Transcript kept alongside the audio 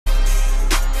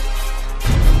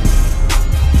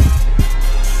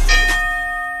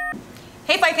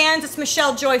Fight fans, it's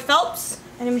Michelle Joy Phelps,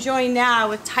 and I'm joined now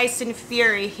with Tyson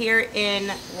Fury here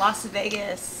in Las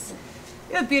Vegas.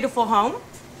 You have a beautiful home.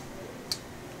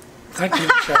 Thank you,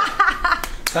 Michelle.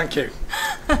 Thank you.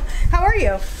 How are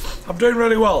you? I'm doing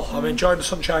really well. I'm enjoying the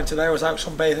sunshine today. I was out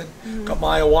sunbathing. Got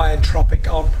my Hawaiian tropic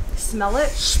on. Smell it?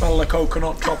 Smell the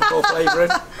coconut tropical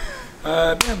flavouring.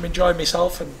 Yeah, I'm enjoying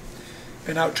myself and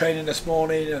been out training this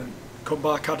morning and come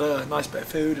back, had a nice bit of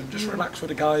food and just relaxed with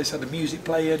the guys, had the music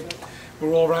playing.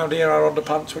 We're all around here, our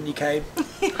underpants when you came.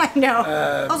 I know.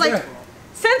 I was like, yeah.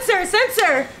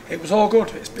 Censor! It was all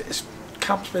good.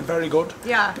 Camp's been very good.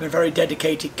 Yeah. Been a very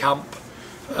dedicated camp.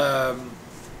 No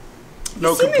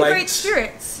you seem complaints. in great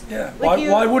spirits. Yeah. Like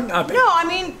why wouldn't I be? No, I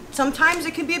mean, sometimes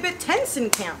it can be a bit tense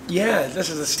in camp. Yeah, this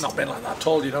has not been like that at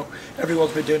all, you know.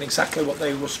 Everyone's been doing exactly what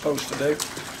they were supposed to do.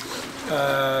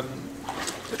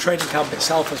 The training camp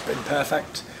itself has been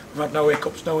perfect. We've had no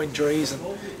hiccups, no injuries, and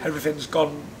everything's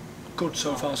gone good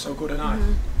so far, so good.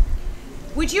 And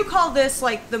Would you call this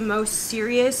like the most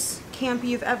serious camp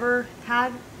you've ever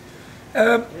had?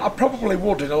 I probably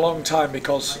would in a long time,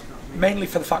 because mainly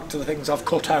for the fact of the things I've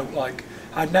cut out. Like,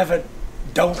 I never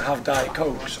don't have Diet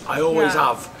Cokes. I always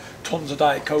have tons of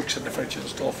Diet Cokes in the fridge and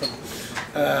stuff.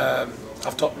 And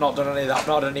I've not done any of that. I've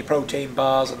not had any protein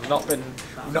bars, and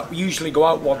not usually go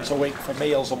out once a week for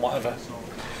meals and whatever.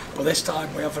 But this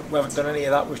time we haven't done any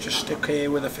of that. We've just stuck here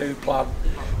with a food plan,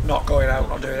 not going out,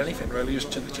 not doing anything really,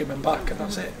 just to the gym and back, and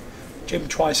that's it. Gym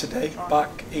twice a day,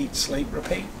 back, eat, sleep,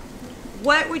 repeat.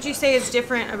 What would you say is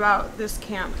different about this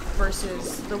camp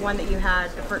versus the one that you had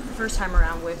the first time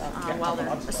around with Wilder,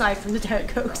 aside from the Diet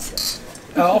Cokes?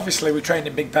 Obviously we trained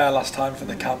in Big Bear last time for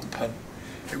the camp, and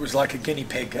it was like a guinea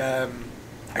pig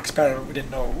experiment. We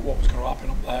didn't know what was going to happen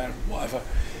up there, whatever.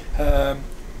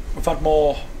 We've had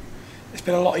more. It's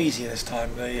been a lot easier this time.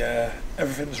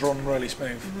 Everything's run really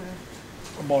smooth.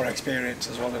 And more experience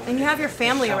as well. And you have your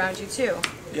family around you too.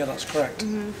 Yeah, that's correct.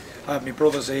 I have my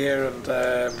brothers here and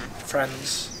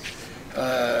friends.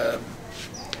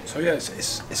 So yeah,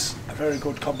 it's a very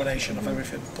good combination of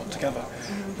everything put together.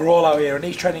 We're all out here, and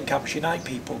these training camps unite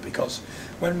people, because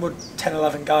when would 10,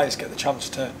 11 guys get the chance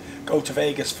to go to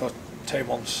Vegas for 2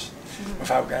 months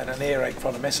without getting an earache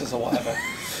from the missus or whatever?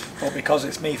 But because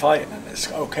it's me fighting, and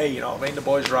it's okay, you know what I mean? The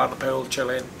boys are around the pool,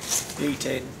 chilling,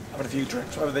 eating, having a few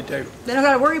drinks, whatever they do. They don't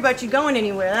got to worry about you going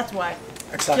anywhere, that's why.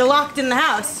 Exactly. You're locked in the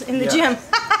house, in the gym.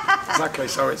 Exactly,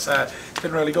 so it's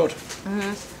been really good.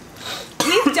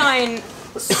 We've done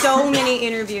so many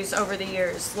interviews over the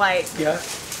years, like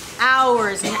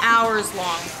hours and hours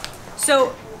long. So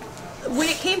when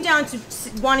it came down to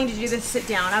wanting to do this sit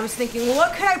down, I was thinking, well,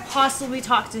 what could I possibly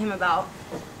talk to him about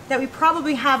that we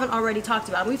probably haven't already talked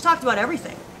about? We've talked about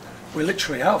everything. We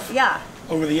literally have. Yeah.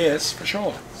 Over the years, for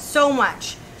sure. So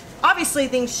much. Obviously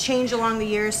things change along the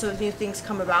years, so new things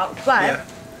come about, but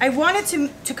I wanted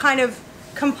to kind of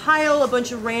compile a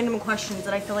bunch of random questions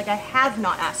that I feel like I have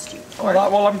not asked you.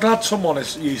 Well, I'm glad someone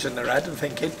is using their head and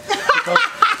thinking, because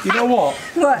you know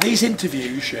what? These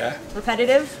interviews,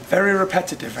 repetitive? Very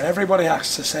repetitive, and everybody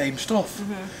asks the same stuff.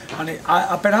 And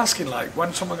I've been asking, like,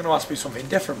 when someone's going to ask me something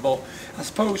different, but I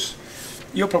suppose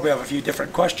you'll probably have a few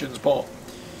different questions, but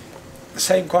the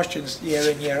same questions year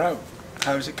in, year out.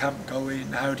 How's the camp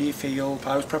going? How do you feel?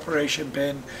 How's preparation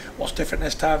been? What's different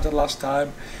this time than last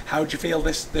time? How do you feel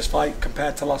this fight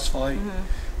compared to last fight?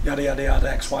 Yada yada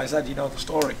yada, X, Y, Z, you know the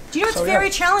story. Do you know what's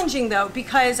very challenging though?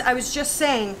 Because I was just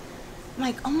saying, I'm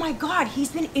like, oh my God,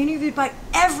 he's been interviewed by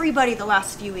everybody the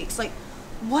last few weeks. Like,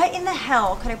 what in the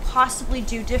hell could I possibly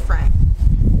do different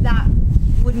that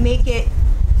would make it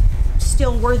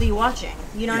still worthy watching?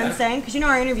 You know what I'm saying? Because you know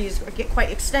our interviews get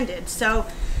quite extended. So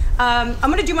I'm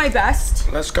going to do my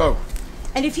best. Let's go.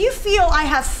 And if you feel I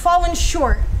have fallen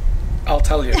short, I'll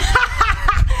tell you.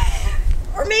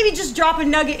 or maybe just drop a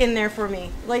nugget in there for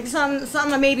me. Like something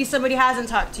that maybe somebody hasn't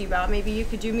talked to you about. Maybe you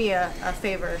could do me a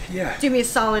favor. Yeah. Do me a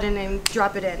solid and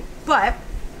drop it in. But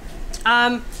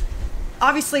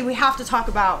obviously we have to talk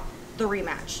about the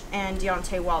rematch and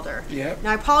Deontay Wilder. Yeah. Now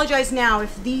I apologize now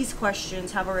if these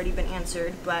questions have already been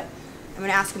answered, but I'm going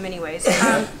to ask them anyways.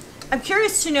 I'm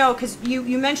curious to know, because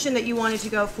you mentioned that you wanted to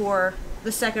go for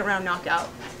the second round knockout.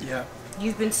 Yeah.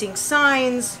 You've been seeing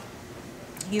signs.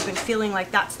 You've been feeling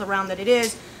like that's the round that it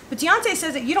is. But Deontay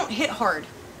says that you don't hit hard.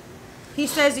 He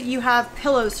says that you have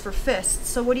pillows for fists.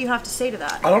 So what do you have to say to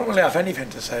that? I don't really have anything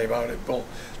to say about it, but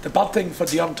the bad thing for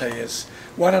Deontay is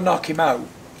when I knock him out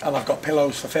and I've got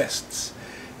pillows for fists,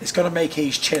 it's going to make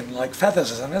his chin like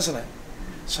feathers, isn't it?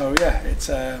 So yeah, it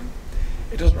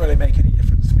doesn't really make any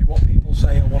difference to me what people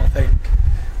say or what I think.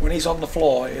 When he's on the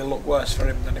floor, it'll look worse for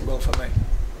him than it will for me.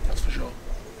 That's for sure.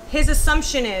 His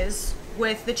assumption is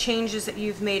with the changes that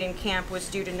you've made in camp was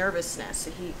due to nervousness.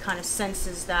 He kind of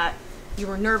senses that you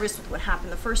were nervous with what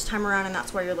happened the first time around, and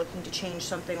that's why you're looking to change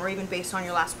something, or even based on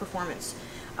your last performance.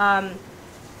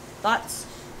 Thoughts?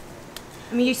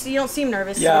 I mean, you don't seem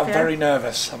nervous. Yeah, I'm very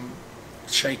nervous. I'm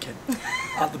shaking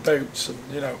at the boots, and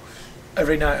you know,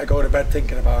 every night I go to bed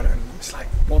thinking about it, and it's like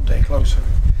one day closer.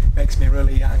 It makes me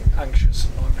really anxious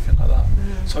and everything like that.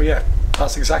 So yeah,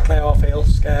 that's exactly how I feel: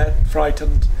 scared,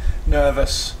 frightened,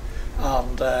 nervous,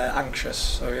 and anxious.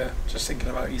 So yeah, just thinking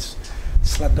about his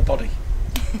slender body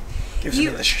gives me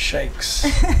the shakes.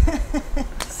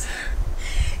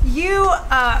 You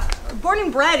born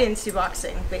and bred into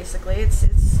boxing, basically. It's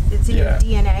in your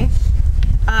DNA.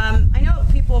 I know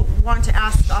people want to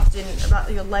ask often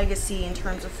about your legacy in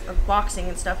terms of boxing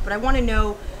and stuff, but I want to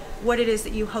know what it is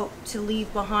that you hope to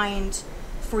leave behind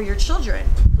for your children,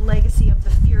 the legacy of the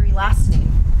Fury last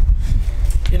name.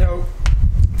 You know,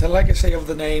 the legacy of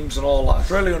the names and all that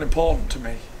is really unimportant to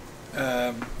me.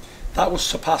 That was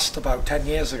surpassed about 10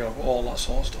 years ago, all that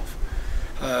sort of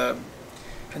stuff.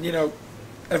 And you know,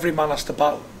 every man has to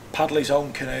paddle his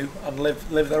own canoe and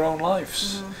live their own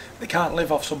lives. They can't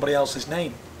live off somebody else's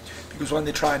name, because when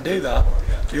they try and do that,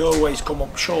 they always come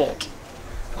up short.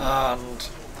 And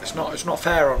it's not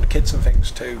fair on the kids and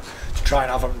things to try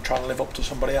and have them trying to live up to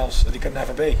somebody else that they can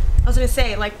never be. I was going to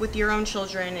say, like with your own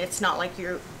children, it's not like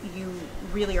you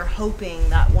really are hoping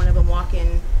that one of them walk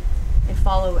in and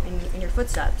follow in your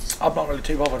footsteps. I'm not really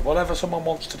too bothered. Whatever someone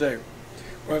wants to do.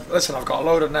 Well, listen, I've got a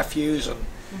load of nephews, and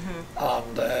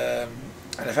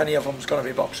if any of them's going to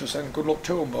be boxers, then good luck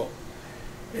to them. But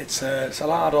it's a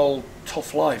hard, old,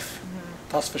 tough life,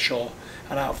 that's for sure.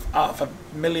 And out of a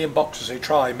million boxers who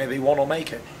try, maybe one will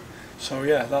make it. So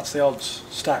yeah, that's the odds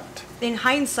stacked. In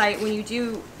hindsight, when you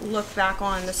do look back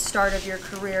on the start of your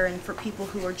career, and for people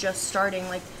who are just starting,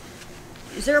 like,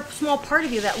 is there a small part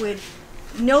of you that would,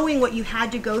 knowing what you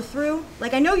had to go through,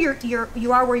 like I know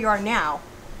you are where you are now,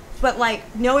 but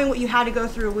like knowing what you had to go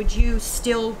through, would you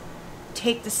still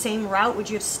take the same route? Would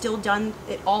you have still done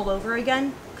it all over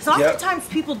again? Because oftentimes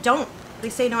people don't. They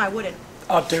say, no, I wouldn't.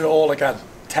 I'd do it all again,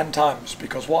 10 times,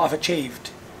 because what I've achieved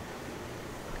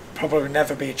probably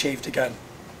never be achieved again,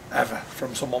 ever,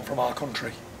 from someone from our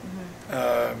country.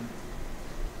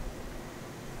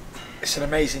 It's an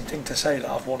amazing thing to say that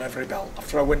I've won every belt.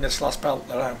 After I win this last belt,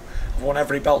 I've won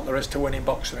every belt there is to win in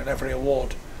boxing and every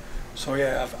award. So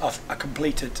yeah, I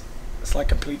completed. It's like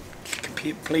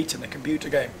completing a computer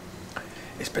game.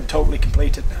 It's been totally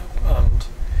completed now, and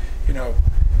you know,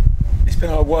 it's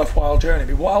been a worthwhile journey.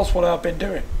 But what else would I have been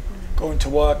doing? Going to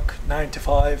work 9 to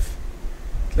 5,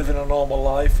 living a normal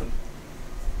life, and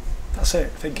that's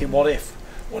it. Thinking, what if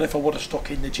I would have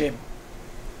stuck in the gym?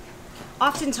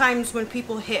 Oftentimes when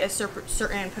people hit a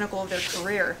certain pinnacle of their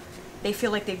career, they feel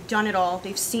like they've done it all,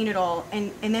 they've seen it all,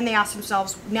 and then they ask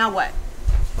themselves, now what?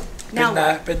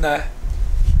 Been there.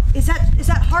 Is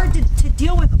that hard to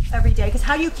deal with every day? Because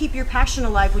how do you keep your passion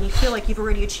alive when you feel like you've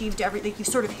already achieved everything, you've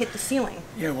sort of hit the ceiling?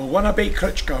 Yeah, well, when I beat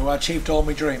Klitschko, I achieved all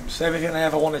my dreams. Everything I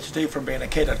ever wanted to do from being a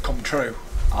kid had come true.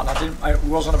 And it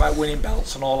wasn't about winning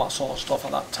belts and all that sort of stuff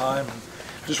at that time. And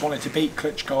I just wanted to beat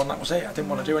Klitschko, and that was it. I didn't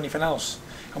want to do anything else.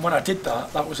 And when I did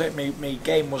that, that was it. My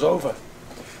game was over.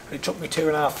 And it took me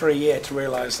 2.5, 3 years to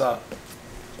realise that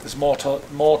there's more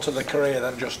to the career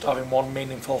than just having one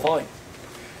meaningful fight.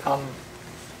 And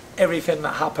everything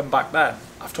that happened back then,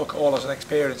 I've took it all as an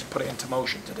experience and put it into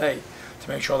motion today to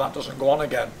make sure that doesn't go on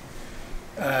again.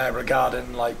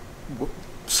 Regarding like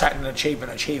setting an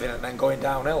achievement, achieving it, and then going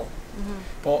downhill.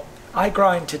 But I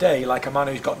grind today like a man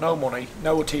who's got no money,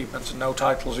 no achievements, and no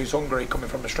titles, who's hungry, coming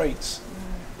from the streets.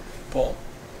 But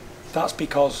that's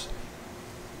because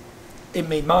in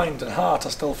my mind and heart I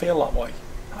still feel that way.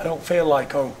 I don't feel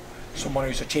like, oh, someone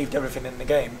who's achieved everything in the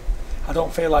game. I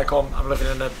don't feel like I'm living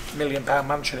in a £1 million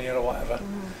mansion here or whatever.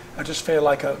 I just feel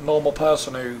like a normal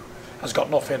person who has got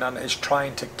nothing and is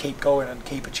trying to keep going and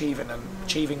keep achieving and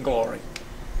achieving glory.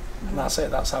 And that's it.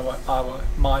 That's how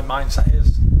my mindset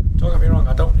is. Don't get me wrong,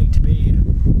 I don't need to be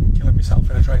killing myself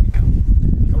in a training camp.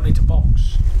 I don't need to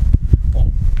box. But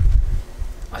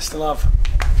I still have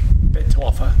a bit to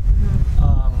offer,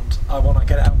 and I want to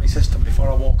get it out of my system before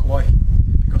I walk away.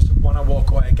 Because when I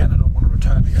walk away again, I don't want to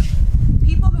return again.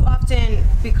 People who often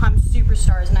become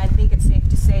superstars, and I think it's safe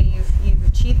to say you've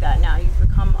achieved that now. You've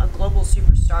become a global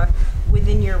superstar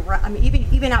within your. I mean,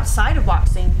 even outside of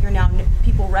boxing, you're now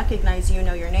people recognize you,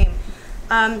 know your name.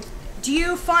 Do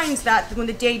you find that when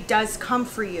the day does come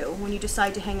for you, when you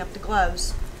decide to hang up the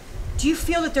gloves, do you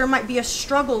feel that there might be a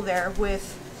struggle there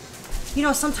with, you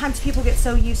know, sometimes people get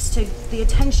so used to the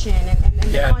attention and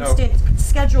the constant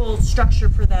schedule structure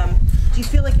for them. Do you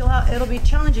feel like it'll be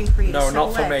challenging for you? No, to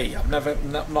not for me. I'm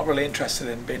not really interested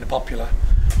in being popular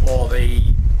or the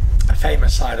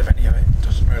famous side of any of it.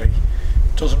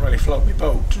 Doesn't really float my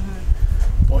boat.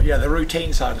 Mm-hmm. But yeah, the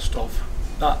routine side of stuff,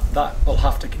 that will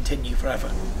have to continue forever.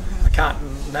 Mm-hmm. I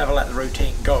can't never let the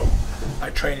routine go,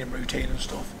 like training routine and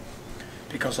stuff,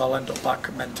 because I'll end up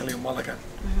back mentally unwell again,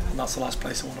 and that's the last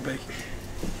place I want to be.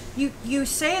 You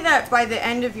say that by the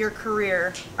end of your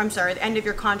career, the end of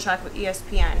your contract with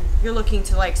ESPN, you're looking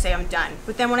to like say I'm done.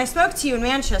 But then when I spoke to you in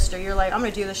Manchester, you're like, I'm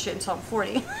gonna do this shit until I'm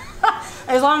 40,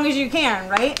 as long as you can,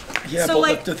 right? Yeah, so but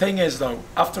like, the thing is though,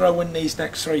 after I win these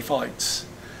next 3 fights,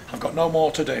 I've got no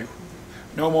more to do,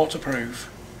 no more to prove,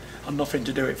 and nothing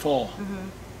to do it for. Mm-hmm.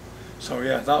 So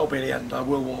yeah, that'll be the end. I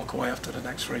will walk away after the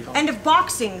next 3 fights. End of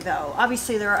boxing though,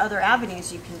 obviously there are other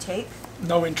avenues you can take.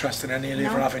 No interest in any of the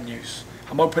other avenues.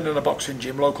 I'm opening a boxing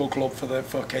gym, local club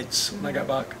for kids when I get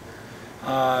back.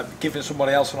 Giving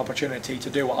somebody else an opportunity to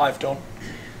do what I've done.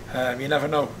 You never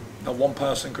know, that one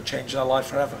person could change their life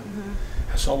forever.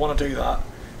 So I want to do that,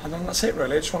 and then that's it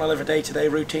really. I just want to live a day-to-day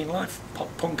routine life,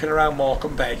 punking around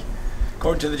Morecambe Bay,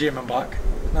 going to the gym and back,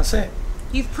 and that's it.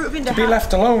 You've proven to be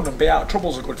left alone and be out of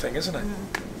trouble's a good thing, isn't it?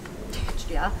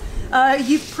 Yeah.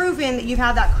 You've proven that you've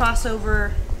had that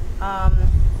crossover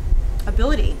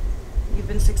ability. You've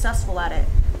been successful at it.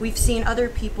 We've seen other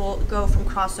people go from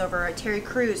crossover. Terry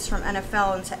Crews from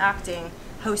NFL into acting,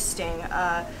 hosting.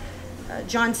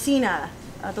 John Cena,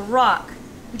 The Rock.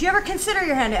 Would you ever consider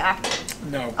your hand at acting?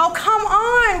 No. Oh, come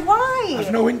on. Why?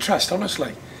 I've no interest,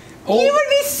 honestly. You would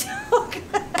be so good.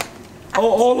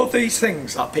 all of these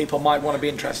things that people might want to be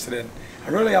interested in, I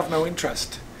really have no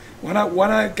interest. When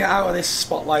I get out of this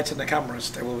spotlight and the cameras,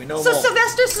 there will be no more. So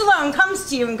Sylvester Stallone comes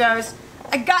to you and goes,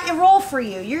 I got your role for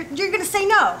you. You're going to say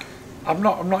no. I'm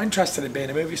not interested in being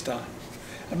a movie star.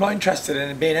 I'm not interested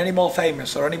in being any more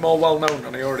famous or any more well known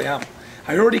than I already am.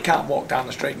 I already can't walk down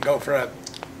the street and go for a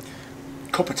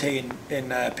cup of tea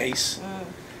in peace.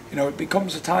 You know, it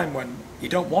becomes a time when you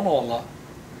don't want all that.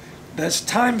 There's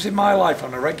times in my life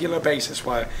on a regular basis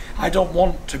where I don't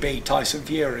want to be Tyson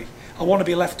Fury. I want to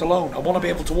be left alone. I want to be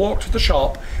able to walk to the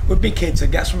shop with my kids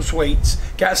and get some sweets,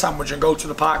 get a sandwich and go to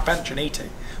the park bench and eat it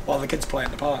while the kids play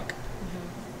in the park.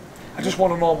 I just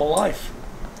want a normal life.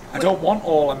 I don't want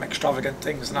all them extravagant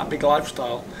things and that big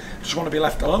lifestyle. I just want to be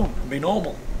left alone and be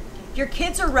normal. Your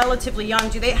kids are relatively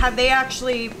young. Have they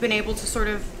actually been able to sort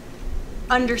of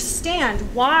understand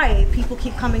why people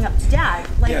keep coming up to dad?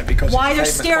 Like, yeah, because why they're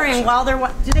staring while they're...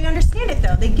 Do they understand it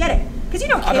though? They get it? Because you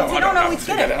know kids, they don't always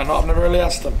get it. I've never really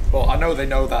asked them, but I know they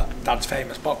know that dad's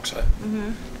famous boxer.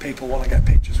 People want to get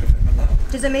pictures with him and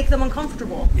that. Does it make them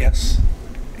uncomfortable? Yes,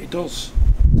 it does.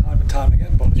 Time and time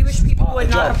again. But do you wish people would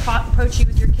not approach you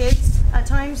with your kids at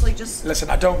times? Like just... Listen,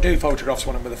 I don't do photographs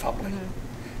when I'm with the family.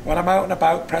 When I'm out and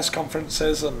about, press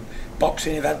conferences and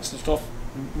boxing events and stuff,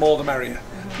 more the merrier.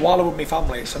 While I'm with my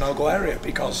family, it's a no-go area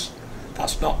because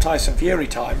that's not Tyson Fury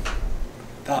time,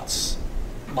 that's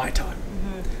my time.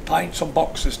 If I ain't some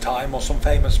boxer's time or some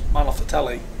famous man off the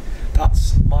telly,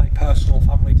 that's my personal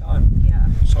family time. Yeah.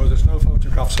 So there's no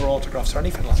photographs or autographs or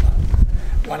anything like that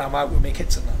when I'm out with my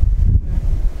kids and that.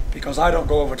 Because I don't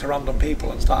go over to random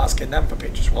people and start asking them for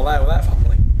pictures while they're with their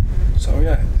family. So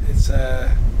yeah, it's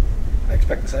I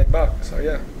expect the same back, so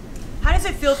yeah. How does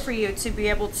it feel for you to be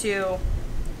able to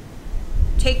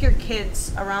take your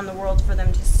kids around the world for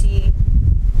them to see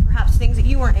perhaps things that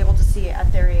you weren't able to see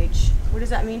at their age? What does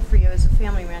that mean for you as a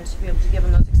family man to be able to give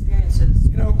them those experiences?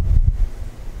 You know,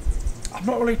 I'm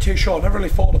not really too sure, I never really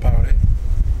thought about it.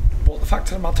 But the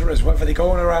fact of the matter is, whether they're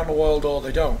going around the world or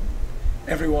they don't,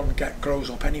 everyone grows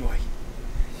up anyway.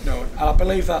 You know, and I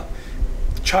believe that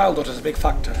childhood is a big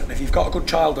factor, and if you've got a good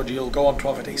childhood, you'll go on to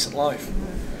have a decent life.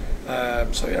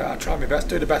 So yeah, I try my best,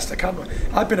 do the best I can.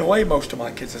 I've been away most of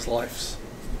my kids' lives.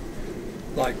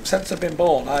 Like, since they've been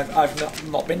born, I've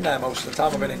not been there most of the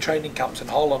time. I've been in training camps in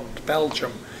Holland,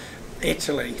 Belgium,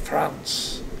 Italy,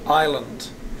 France, Ireland,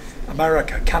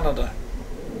 America, Canada.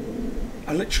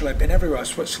 I literally have been everywhere,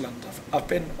 Switzerland. I've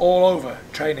been all over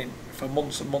training for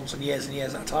months and months and years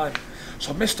at a time.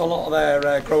 So I missed a lot of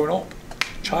their growing up,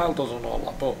 childhood and all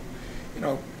that, but you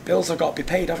know, bills have got to be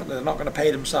paid, haven't they? They're not going to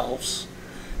pay themselves,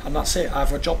 and that's it. I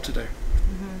have a job to do.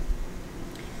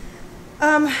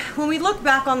 When we look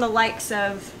back on the likes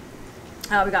of,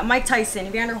 we got Mike Tyson,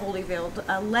 Evander Holyfield,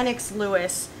 Lennox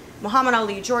Lewis, Muhammad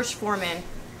Ali, George Foreman,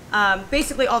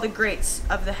 basically all the greats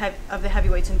of the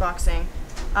heavyweights in boxing.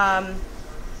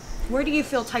 Where do you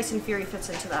feel Tyson Fury fits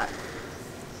into that?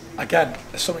 Again,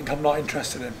 it's something I'm not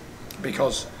interested in,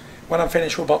 because when I'm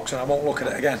finished with boxing, I won't look at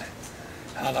it again,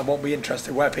 and I won't be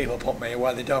interested where people put me or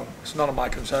where they don't. It's none of my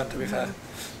concern, to be fair.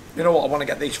 you know what, I want to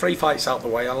get these 3 fights out of the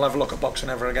way. I'll never look at boxing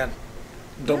ever again.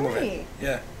 I'm done with it. Really?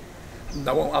 Yeah. And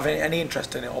I won't have any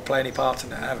interest in it or play any part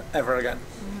in it ever again.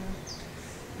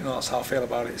 You know, that's how I feel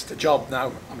about it. It's the job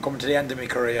now. I'm coming to the end of my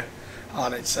career,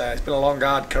 and it's been a long,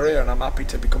 hard career, and I'm happy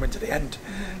to be coming to the end.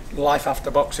 Life after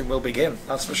boxing will begin,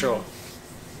 that's for sure.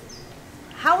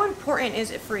 How important is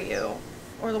it for you,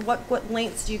 or what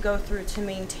lengths do you go through to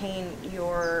maintain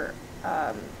your,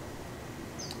 I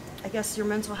guess, your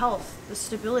mental health, the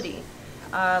stability?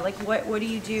 Like what do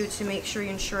you do to make sure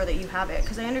you ensure that you have it?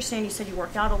 Because I understand you said you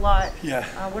work out a lot. Yeah.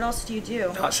 What else do you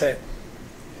do? That's it.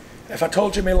 If I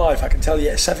told you my life, I can tell you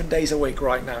it's 7 days a week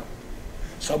right now.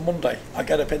 So Monday, I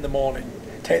get up in the morning,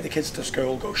 take the kids to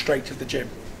school, go straight to the gym.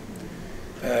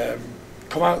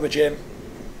 Come out of the gym,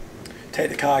 take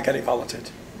the car, get it valeted.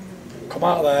 Come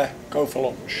out of there, go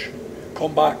for lunch.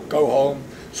 Come back, go home,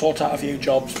 sort out a few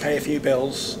jobs, pay a few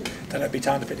bills. Then it'll be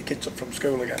time to pick the kids up from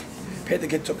school again. Pick the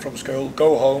kids up from school,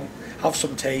 go home, have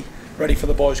some tea, ready for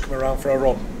the boys coming around for a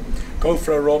run. Go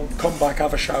for a run, come back,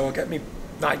 have a shower, get me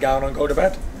nightgown on, go to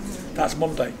bed. That's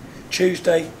Monday.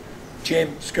 Tuesday,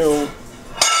 gym, school,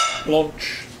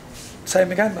 lunch,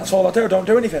 same again. That's all I do. I don't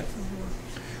do anything.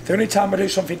 The only time I do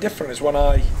something different is when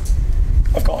I've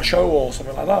got a show or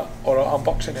something like that, or I'm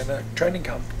boxing in a training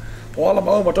camp. But while I'm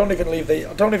home, I don't even leave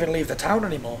the town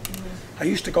anymore. I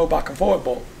used to go back and forward,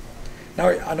 but now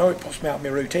I know it puts me out of my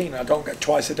routine. I don't get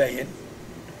twice a day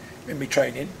in my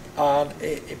training, and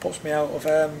it puts me out of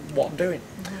what I'm doing.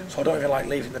 So I don't even like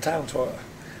leaving the town. So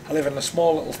I live in a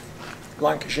small little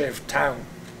Lancashire town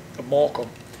of Morecambe,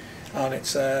 and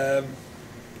it's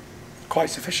quite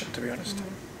sufficient, to be honest.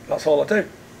 That's all I do.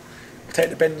 I take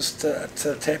the bins to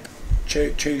tip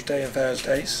Tuesday and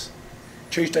Thursdays,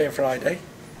 Tuesday and Friday.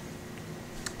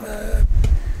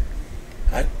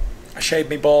 I shave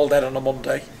my bald head on a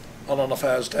Monday and on a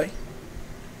Thursday,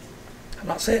 and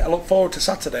that's it. I look forward to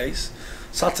Saturdays.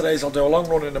 Saturdays I'll do a long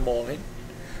run in the morning,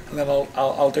 and then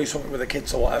I'll do something with the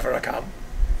kids or whatever I can,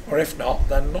 or if not,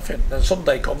 then nothing. Then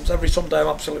Sunday comes. Every Sunday I'm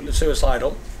absolutely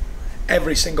suicidal.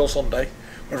 Every single Sunday,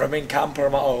 whether I'm in camp or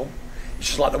I'm at home, it's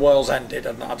just like the world's ended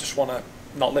and I just want to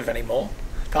not live anymore.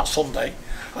 That's Sunday.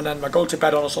 And then I go to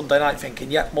bed on a Sunday night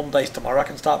thinking, yep, Monday's tomorrow, I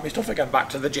can start my stuff again. Back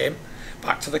to the gym,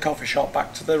 back to the coffee shop,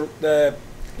 back to the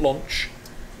lunch,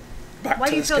 back Why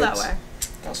to do you the feel that skids.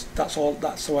 way? That's all.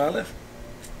 That's the way I live.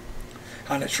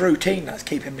 And it's routine that's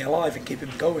keeping me alive and keeping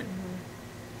me going.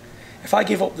 If I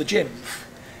give up the gym,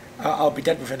 I'll be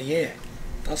dead within a year.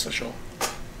 That's for sure.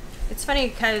 It's funny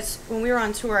because when we were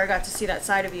on tour, I got to see that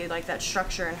side of you, like that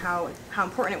structure and how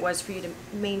important it was for you to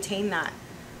maintain that.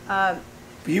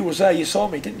 But you was there, you saw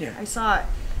me, didn't you? I saw it.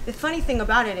 The funny thing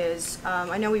about it is,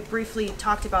 I know we briefly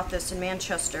talked about this in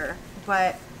Manchester,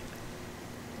 but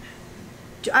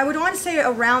I would want to say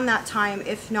around that time,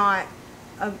 if not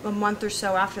a month or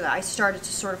so after that, I started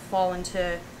to sort of fall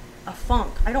into a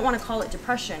funk. I don't want to call it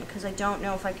depression because I don't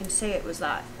know if I can say it was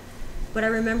that. But I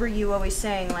remember you always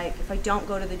saying, like, if I don't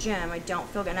go to the gym, I don't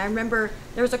feel good. And I remember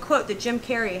there was a quote that Jim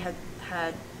Carrey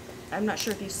had, I'm not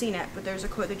sure if you've seen it, but there's a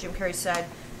quote that Jim Carrey said.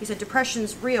 He said,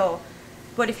 depression's real,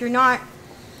 but if you're not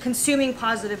consuming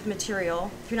positive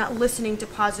material, if you're not listening to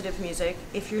positive music,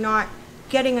 if you're not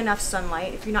getting enough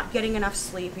sunlight, if you're not getting enough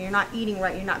sleep, and you're not eating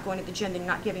right, you're not going to the gym, then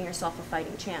you're not giving yourself a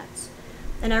fighting chance.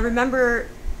 And I remember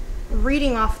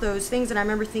reading off those things, and I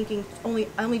remember thinking, I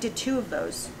only did 2 of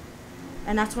those.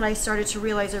 And that's when I started to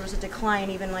realize there was a decline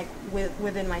even like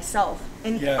within myself.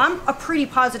 And Yeah. I'm a pretty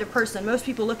positive person. Most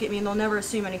people look at me and they'll never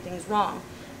assume anything's wrong.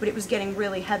 But it was getting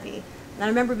really heavy. And I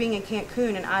remember being in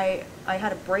Cancun and I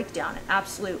had a breakdown, an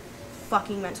absolute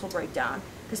fucking mental breakdown.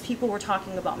 Because people were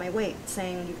talking about my weight,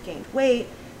 saying you've gained weight,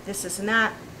 this and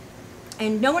that.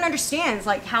 And no one understands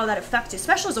like how that affects you.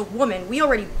 Especially as a woman, we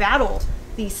already battle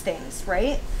these things,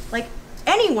 right? Like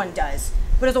anyone does.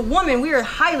 But as a woman, we are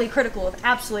highly critical of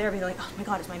absolutely everything. Like, oh my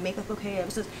God, is my makeup okay?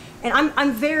 And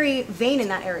I'm very vain in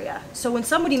that area. So when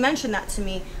somebody mentioned that to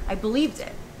me, I believed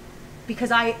it.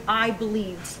 Because I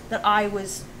believed that I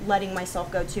was letting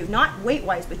myself go too. Not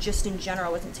weight-wise, but just in general,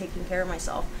 I wasn't taking care of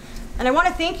myself. And I want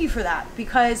to thank you for that.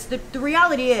 Because the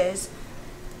reality is,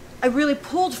 I really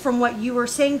pulled from what you were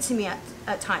saying to me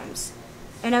at times.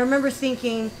 And I remember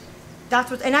thinking,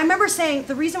 and I remember saying,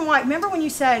 the reason why, remember when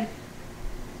you said,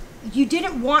 you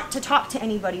didn't want to talk to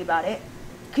anybody about it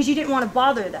because you didn't want to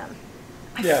bother them.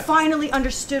 I finally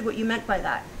understood what you meant by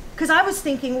that. Because I was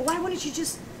thinking, well, why wouldn't you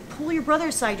just pull your brother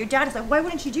aside, your dad aside? Why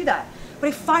wouldn't you do that? But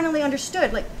I finally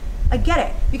understood. Like, I get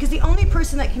it. Because the only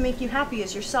person that can make you happy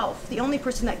is yourself. The only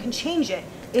person that can change it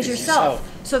is yourself.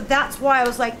 So that's why I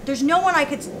was like, there's no one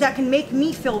that can make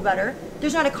me feel better.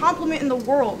 There's not a compliment in the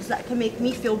world that can make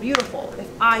me feel beautiful.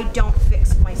 If I don't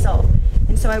fix myself.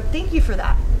 And so I thank you for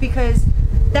that, because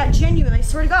that genuinely, I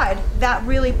swear to God, that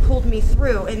really pulled me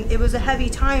through. And it was a heavy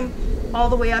time all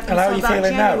the way up until about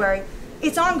January. Now?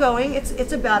 It's ongoing.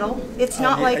 It's a battle. It's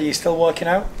not like... Are you still working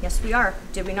out? Yes, we are.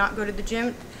 Did we not go to the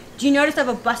gym? Do you notice I have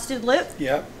a busted lip?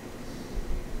 Yeah.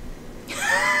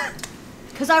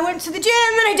 Because I went to the gym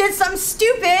and I did something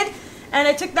stupid and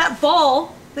I took that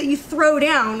ball that you throw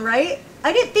down, right?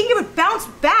 I didn't think it would bounce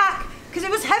back because it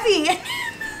was heavy.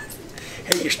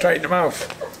 Hit you straight in the mouth.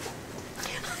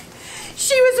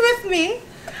 She was with me and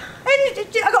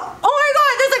I go, oh my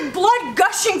God, there's like blood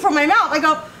gushing from my mouth. I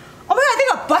go, oh my God, I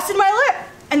think I busted my lip.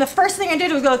 And the first thing I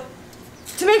did was go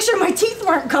to make sure my teeth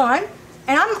weren't gone.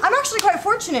 And I'm actually quite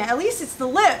fortunate. At least it's the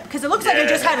lip, because it looks like I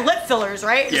just had lip fillers,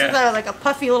 right? It's just like a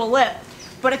puffy little lip.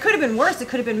 But it could have been worse. It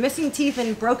could have been missing teeth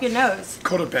and broken nose.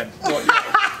 Could have been. But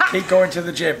keep going to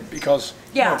the gym, because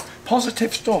you know,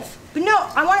 positive stuff. But no,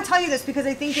 I want to tell you this because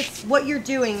I think it's what you're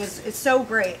doing is so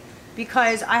great.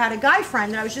 Because I had a guy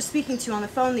friend that I was just speaking to on the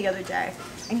phone the other day,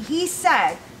 and he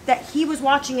said that he was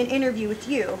watching an interview with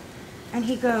you, and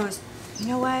he goes, you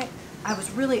know what? I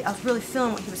was really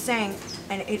feeling what he was saying,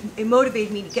 and it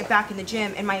motivated me to get back in the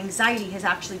gym, and my anxiety has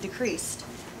actually decreased.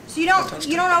 So you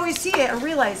don't always see it or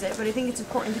realize it, but I think it's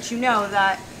important that you know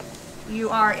that you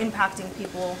are impacting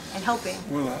people and helping.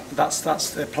 Well, that's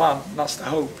the plan. That's the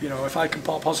hope. You know, if I can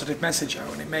put a positive message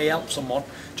out and it may help someone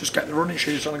just get the running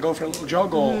shoes on and go for a little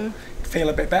jog or feel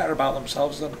a bit better about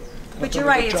themselves, then. But you're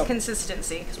right, it's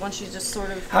consistency, because once you just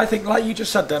sort of... I think, like you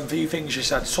just said, them few things you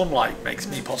said, sunlight makes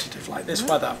me positive, like this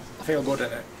weather, I feel good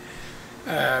in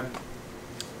it.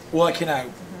 Working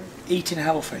out, eating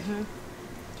healthy,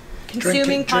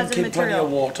 consuming drinking plenty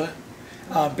of water,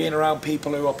 and being around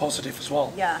people who are positive as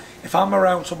well. Yeah. If I'm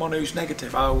around someone who's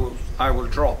negative, I will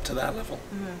drop to their level.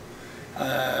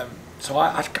 So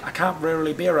I can't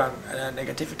really be around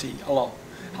negativity a lot.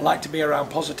 I like to be around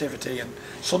positivity, and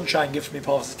sunshine gives me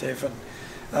positive,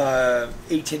 and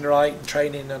eating right and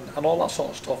training and all that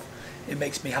sort of stuff, it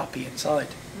makes me happy inside.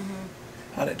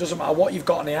 And it doesn't matter what you've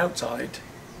got on the outside,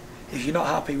 if you're not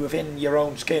happy within your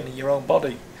own skin and your own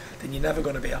body, then you're never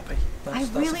going to be happy. I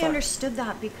really understood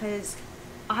that, because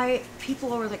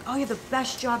people are like, oh, you have the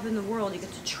best job in the world, you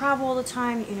get to travel all the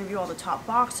time, you interview all the top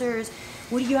boxers,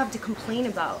 what do you have to complain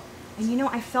about? And you know,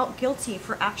 I felt guilty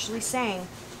for actually saying,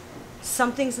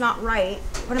 something's not right,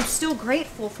 but I'm still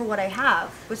grateful for what I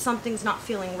have, but something's not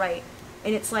feeling right.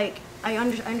 And it's like, I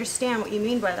understand what you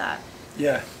mean by that.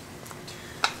 Yeah.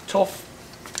 Tough,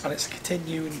 and it's a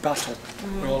continuing battle.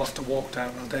 We all have to walk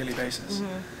down on a daily basis.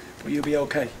 But you'll be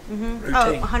okay. Routine.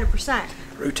 Oh, 100%.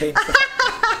 Routine.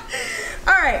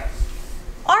 All right.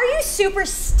 Are you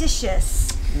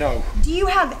superstitious? No. Do you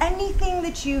have anything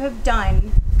that you have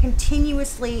done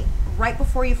continuously right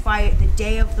before you fight, the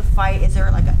day of the fight? Is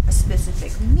there like a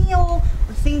specific meal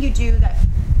or thing you do that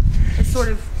has sort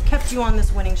of kept you on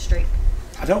this winning streak?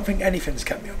 I don't think anything's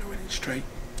kept me on the winning streak,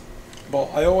 but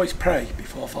I always pray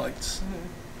before fights.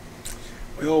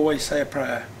 We always say a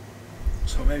prayer,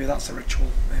 so maybe that's a ritual,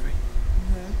 maybe.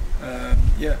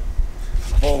 Yeah,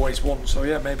 I've always won, so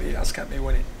yeah, maybe it has kept me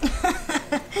winning.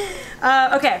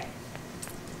 Okay.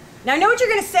 Now I know what you're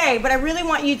going to say, but I really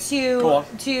want you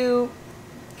to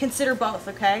consider both,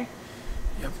 okay?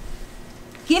 Yep.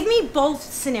 Give me both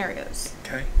scenarios.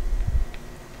 Okay.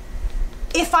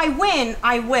 If I win,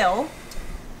 I will.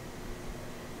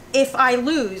 If I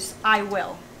lose, I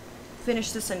will.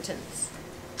 Finish the sentence.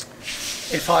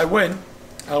 If I win,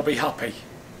 I'll be happy,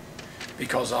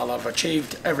 because I'll have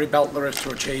achieved every belt there is to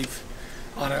achieve,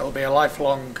 and it'll be a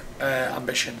lifelong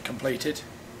ambition completed.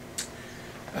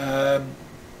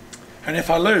 And if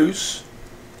I lose,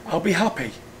 I'll be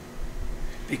happy,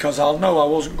 because I'll know I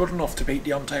wasn't good enough to beat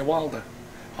Deontay Wilder,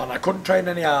 and I couldn't train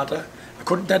any harder, I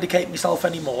couldn't dedicate myself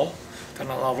any more,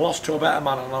 then I'll have lost to a better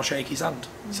man, and I'll shake his hand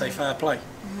and say fair play.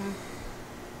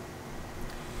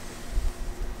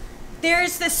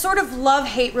 There's this sort of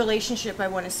love-hate relationship, I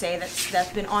want to say,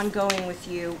 that's been ongoing with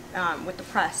you, with the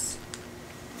press.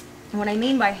 And what I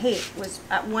mean by hate was,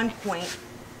 at one point,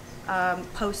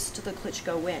 post the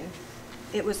Klitschko win,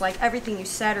 it was like everything you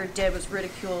said or did was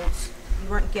ridiculed. You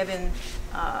weren't given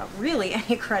really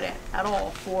any credit at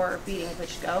all for beating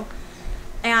Klitschko.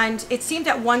 And it seemed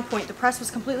at one point the press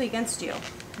was completely against you.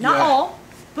 Not all,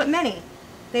 but many.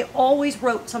 They always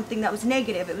wrote something that was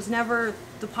negative. It was never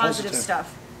the positive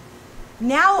stuff.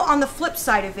 Now on the flip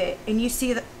side of it, and you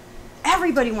see that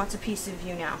everybody wants a piece of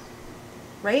you now,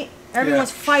 right?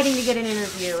 Everyone's fighting to get an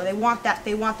interview. They want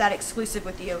that exclusive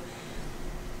with you.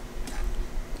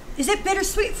 Is it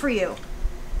bittersweet for you?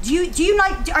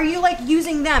 Are you like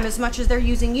using them as much as they're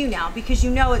using you now? Because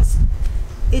you know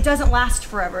it doesn't last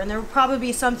forever, and there will probably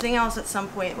be something else at some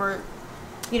point where,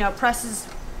 you know, press is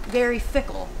very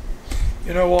fickle.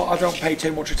 You know what, I don't pay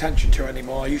too much attention to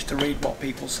anymore. I used to read what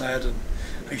people said, and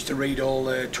I used to read all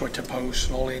the Twitter posts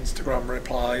and all the Instagram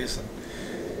replies, and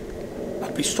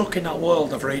I'd be stuck in that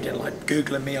world of reading, like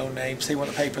Googling my own name, see what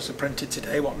the papers are printed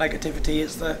today, what negativity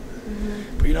is there.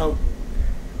 But you know,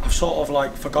 I've sort of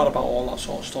like forgot about all that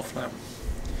sort of stuff now.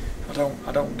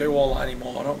 I don't do all that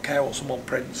anymore. I don't care what someone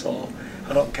prints, or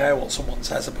I don't care what someone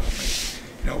says about me.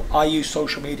 You know, I use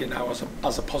social media now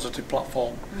as a positive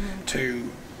platform to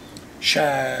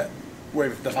share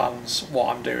with the fans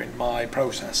what I'm doing, my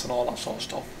process and all that sort of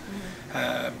stuff.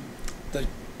 The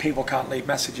people can't leave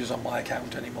messages on my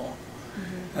account anymore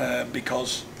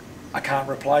because I can't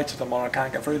reply to them, or I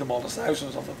can't get through them all. There's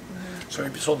thousands of them. So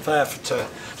it's unfair to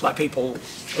let people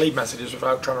leave messages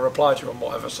without trying to reply to them,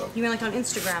 whatever. So You mean like on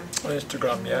Instagram? on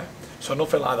Instagram, yeah. So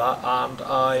nothing like that,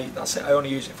 and that's it. I only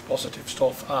use it for positive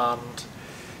stuff, and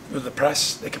with the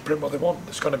press, they can print what they want.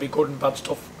 There's going to be good and bad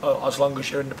stuff as long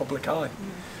as you're in the public eye.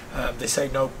 They say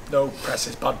no press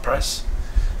is bad press,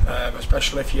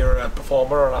 especially if you're a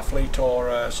performer or an athlete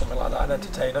or something like that, an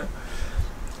entertainer,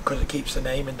 because it keeps the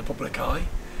name in the public eye.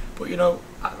 But you know,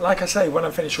 like I say, when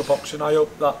I finish with boxing, I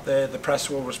hope that the press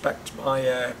will respect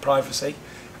my privacy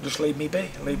and just leave me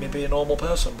be a normal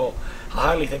person. But I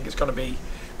highly think it's going to be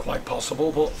quite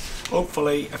possible. But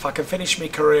hopefully, if I can finish my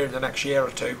career in the next year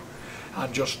or two,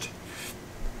 and just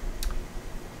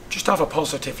have a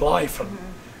positive life, and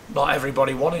not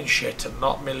everybody wanting shit, and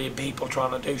not a million people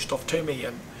trying to do stuff to me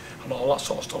and all that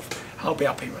sort of stuff, I'll be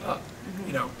happy with that.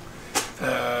 You know,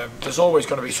 there's always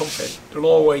going to be something. There'll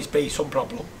always be some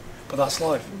problem, but that's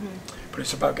life. But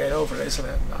it's about getting over it, isn't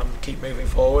it? And keep moving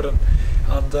forward and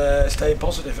staying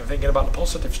positive and thinking about the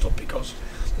positive stuff, because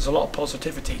there's a lot of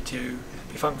positivity to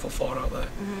be thankful for out there.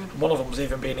 And one of them is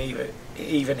even being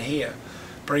even here,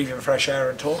 breathing fresh air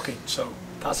and talking. So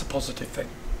that's a positive thing.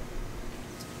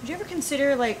 Would you ever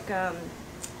consider like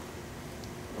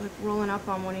rolling up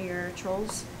on one of your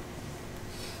trolls?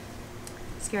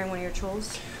 Scaring one of your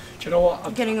trolls? Do you know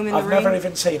what? Getting them in the I've ring? never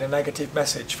even seen a negative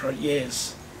message for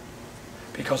years,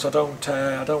 because I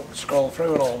don't scroll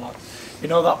through and all that. You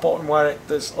know that button where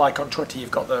there's like on Twitter,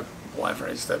 you've got the whatever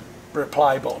it is, the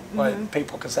reply button where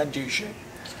people can send you shit.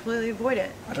 Just completely avoid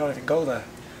it. I don't even go there,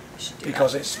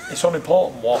 Because because it's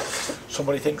unimportant what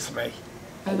somebody thinks of me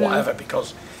or whatever,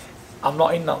 because I'm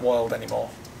not in that world anymore.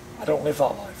 I don't live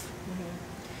that life.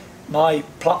 My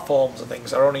platforms and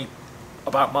things are only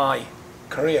about my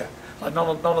career. Like none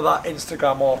of that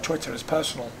Instagram or Twitter is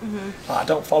personal. Like I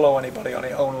don't follow anybody on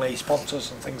it, only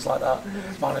sponsors and things like that,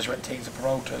 management teams and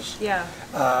promoters. Yeah.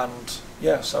 And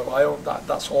yeah, so I own that.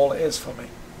 That's all it is for me.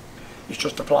 It's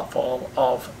just a platform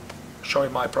of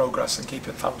showing my progress and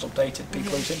keeping fans updated,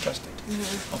 people who's interested.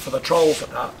 And for the trolls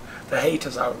and that, the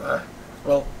haters out there,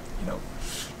 well, you know,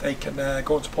 they can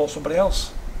go and support somebody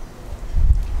else.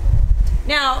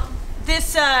 Now, this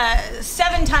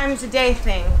 7 times a day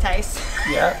thing, Tice.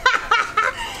 Yeah.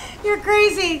 You're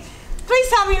crazy. Please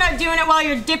tell me you're not doing it while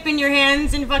you're dipping your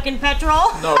hands in fucking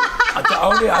petrol. No,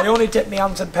 I only dip my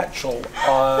hands in petrol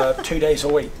 2 days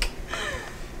a week.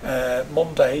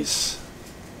 Mondays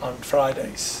and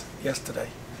Fridays, yesterday.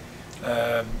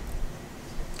 But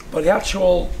the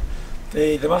actual,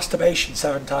 the masturbation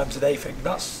 7 times a day thing,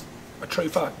 that's a true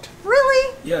fact.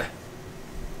 Really? Yeah.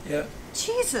 Yeah.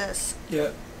 Jesus. Yeah.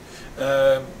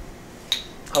 I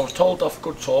was told off a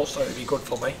good source that it would be good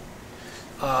for me,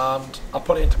 and I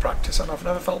put it into practice, and I've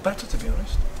never felt better, to be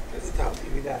honest.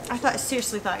 I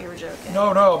seriously thought you were joking. No,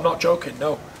 I'm not joking.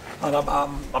 No, and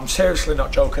I'm seriously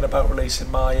not joking about releasing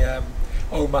my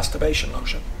own masturbation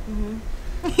lotion.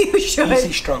 You should.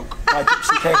 Easy stroke by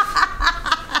Gypsy King.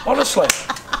 Honestly.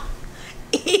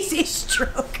 Easy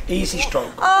stroke. Easy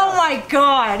stroke. Oh my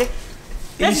god.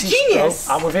 That's Easy genius.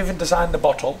 Stroke. And we've even designed the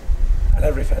bottle and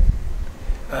everything.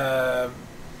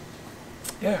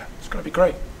 Yeah, it's going to be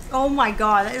great. Oh my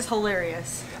god, that is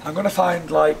hilarious. I'm going to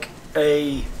find like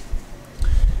a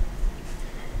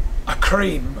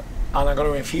cream, and I'm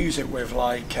going to infuse it with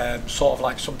like sort of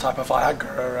like some type of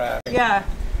Viagra. Yeah,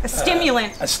 a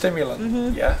stimulant. A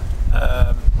stimulant, yeah.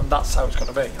 And that's how it's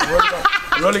going to be.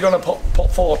 I'm really going to put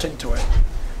thought into it,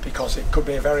 because it could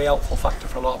be a very helpful factor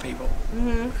for a lot of people.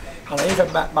 And I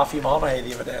even met Matthew McConaughey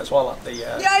the other day as well at the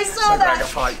I saw that. McGregor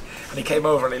fight, and he came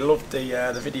over and he loved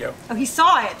the video. Oh, he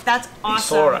saw it. That's awesome. He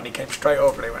saw it and he came straight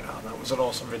over and he went, "Oh, that was an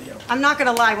awesome video." I'm not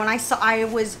gonna lie. When I saw, I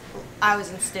was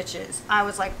in stitches. I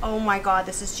was like, oh my god,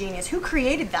 this is genius. Who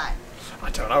created that? I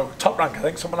don't know. Top Rank, I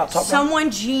think. Someone at Top Rank.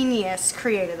 Someone genius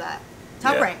created that.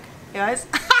 Top Yeah. Rank, guys.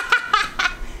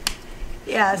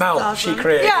 Yes, Mel, awesome. she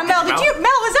created. Yeah, Mel, Mel,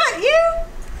 was that you?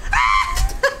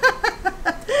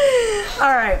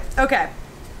 All right, okay.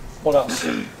 What else?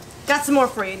 Got some more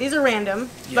for you. These are random,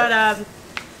 Yeah. but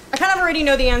I kind of already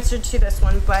know the answer to this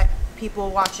one, but people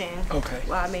watching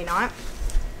may not.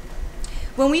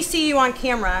 When we see you on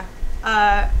camera,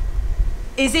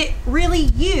 is it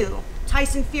really you,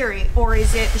 Tyson Fury, or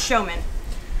is it the showman?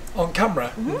 On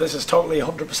camera, this is totally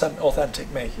 100% authentic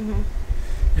me.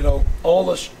 You know, all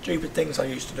the stupid things I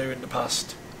used to do in the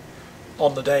past,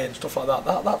 on the day and stuff like that.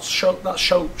 That's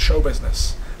show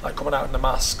business. Like coming out in the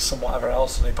masks and whatever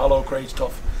else, and the Apollo Creed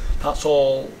stuff. That's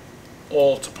all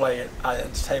to play an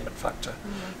entertainment factor.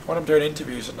 When I'm doing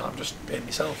interviews and that, I'm just being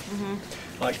myself.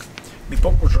 Like, my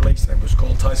book was released and it was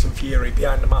called Tyson Fury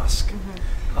Behind the Mask.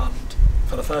 And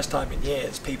for the first time in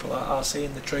years, people are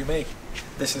seeing the true me.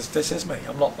 This is me.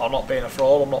 I'm not being a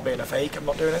fraud. I'm not being a fake. I'm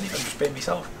not doing anything. I'm just being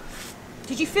myself.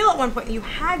 Did you feel at one point you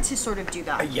had to sort of do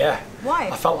that? Yeah. Why?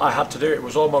 I felt I had to do it. It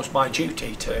was almost my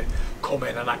duty to come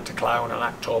in and act a clown and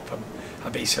act up and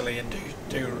be silly and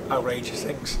do outrageous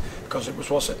things, because it was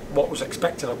what was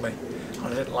expected of me. And I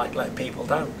didn't like letting people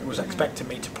down. It was expecting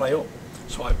me to play up.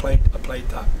 So I played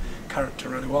that character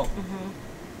really well.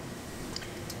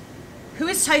 Who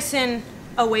is Tyson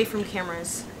away from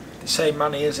cameras? The same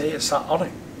man he is here, sat on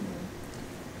it.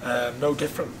 No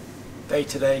different,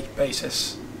 day-to-day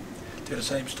basis. Do the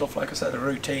same stuff, like I said, a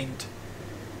routine,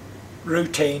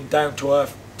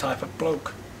 down-to-earth type of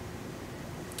bloke.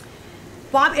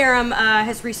 Bob Arum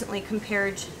has recently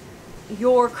compared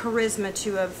your charisma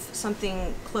to of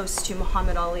something close to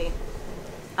Muhammad Ali.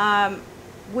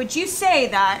 Would you say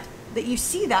that you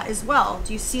see that as well?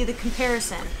 Do you see the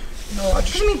comparison? No, I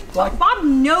mean, like, Bob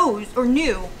knows or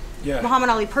knew Yeah. Muhammad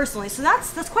Ali personally, so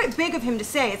that's quite big of him to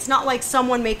say. It's not like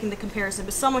someone making the comparison,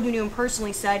 but someone who knew him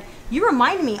personally said, "You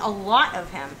remind me a lot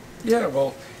of him." Yeah,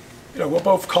 well, you know, we're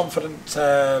both confident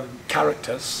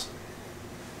characters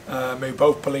who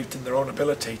both believed in their own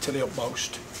ability to the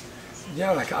utmost.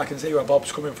 Yeah, I can see where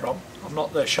Bob's coming from. I'm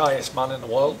not the shyest man in the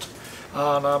world,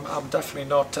 and I'm definitely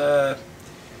not.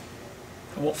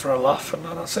 I'm up for a laugh, and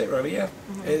that's it, really. Yeah,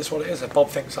 it is what it is. If Bob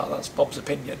thinks that, that's Bob's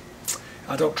opinion.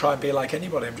 I don't try and be like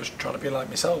anybody. I'm just trying to be like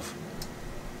myself.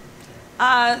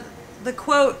 The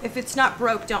quote, "If it's not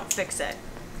broke, don't fix it."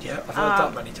 Yeah, I've heard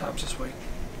that many times this week.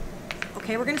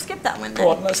 Okay, we're gonna skip that one then.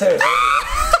 Go on, let's hear it.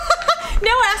 No,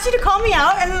 I asked you to call me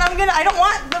out, and I don't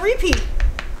want the repeat.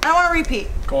 I don't want a repeat.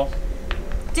 Go on.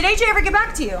 Did AJ ever get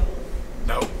back to you?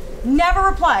 No. Never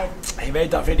replied. He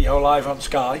made that video live on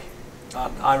Sky,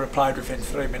 and I replied within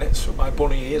 3 minutes with my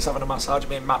bunny ears having a massage,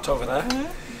 me and Matt over there.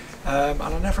 And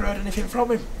I never heard anything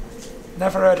from him.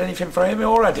 Never heard anything from him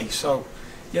already. So,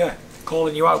 yeah,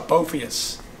 calling you out, both of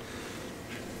yous.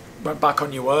 Went back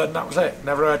on your word, and that was it.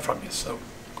 Never heard from you. So,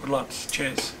 good lads.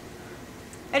 Cheers.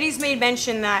 Eddie's made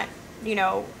mention that, you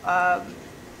know,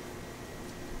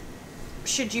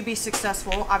 should you be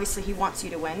successful, obviously he wants you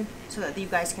to win so that you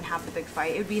guys can have the big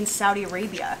fight. It would be in Saudi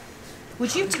Arabia.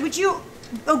 Would you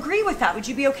agree with that? Would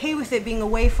you be okay with it being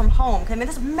away from home? I mean,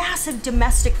 that's a massive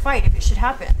domestic fight if it should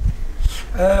happen.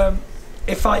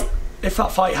 If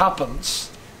that fight happens,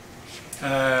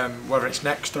 whether it's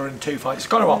next or in 2 fights, it's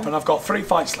got to happen. I've got 3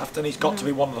 fights left, and he's got to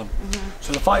be one of them.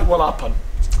 So the fight will happen.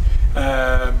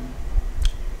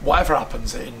 Whatever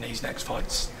happens in these next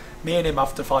fights, me and him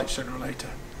have to fight sooner or later.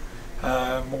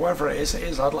 Whatever it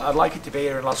is. I'd like it to be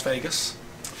here in Las Vegas.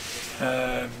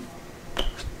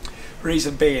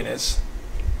 Reason being is,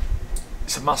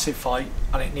 it's a massive fight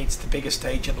and it needs the biggest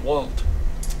stage in the world.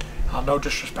 And no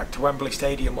disrespect to Wembley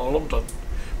Stadium or London,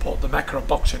 but the mecca of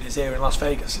boxing is here in Las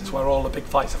Vegas. It's where all the big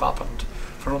fights have happened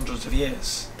for hundreds of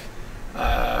years.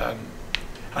 And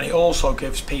it also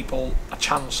gives people a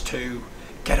chance to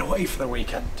get away for the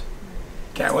weekend.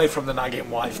 Get away from the nagging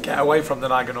wife, get away from the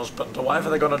nagging husband, or whatever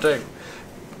they're going to do.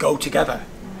 Go together.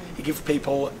 It gives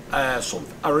people a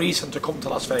reason to come to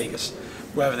Las Vegas,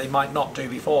 where they might not do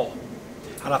before.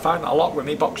 And I found that a lot with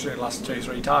me boxing the last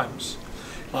 2-3 times.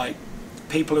 Like,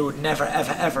 people who would never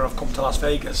ever ever have come to Las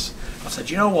Vegas, I said,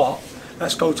 you know what,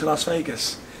 let's go to Las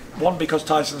Vegas. One, because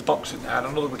Tyson's boxing there, and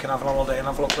another, we can have an holiday and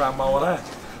have a look around while we're there.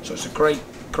 So it's a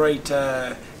great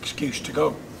excuse to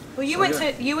go. Well, you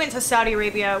went to Saudi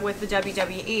Arabia with the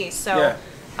WWE, so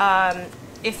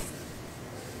if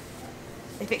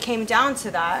it came down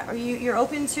to that, you're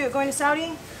open to going to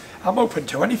Saudi? I'm open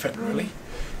to anything, really.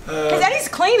 Because Eddie's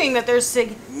claiming that there's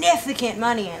significant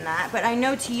money in that, but I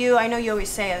know you always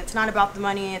say it's not about the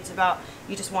money, it's about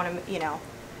you just want to,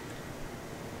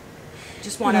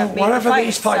 just want to make wherever the fight,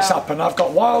 these fights happen, I've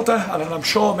got Wilder, and I'm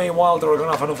sure me and Wilder are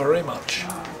going to have another rematch.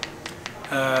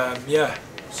 Yeah.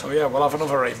 So yeah, we'll have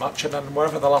another rematch, and then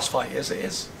wherever the last fight is, it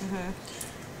is.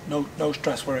 No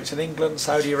stress where it's in England,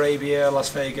 Saudi Arabia, Las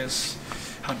Vegas,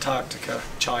 Antarctica,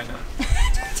 China.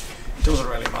 It doesn't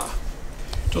really matter.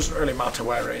 It doesn't really matter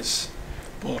where it is,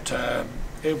 but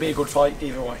it'll be a good fight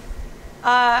either way.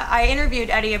 I interviewed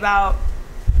Eddie about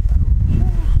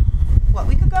a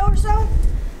week ago or so,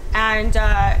 and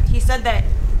he said that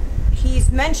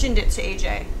he's mentioned it to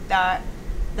AJ that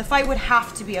the fight would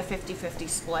have to be a 50-50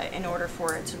 split in order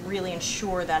for it to really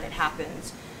ensure that it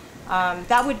happens. I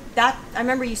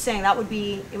remember you saying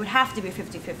it would have to be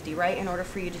 50-50, right, in order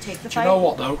for you to take the fight? Do you know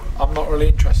what though? I'm not really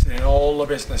interested in all the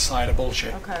business side of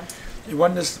bullshit. Okay.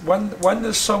 When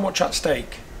there's so much at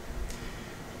stake,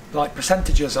 like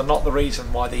percentages are not the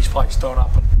reason why these fights don't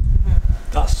happen.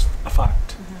 That's a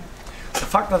fact. The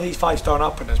fact that these fights don't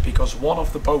happen is because one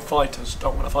of the both fighters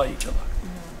don't want to fight each other.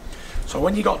 So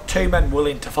when you got two men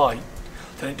willing to fight,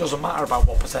 then it doesn't matter about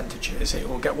what percentage it is, it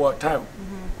will get worked out.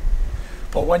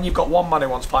 But when you've got one man who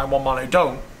wants to fight and one man who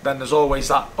don't, then there's always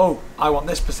that, oh, I want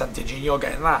this percentage and you're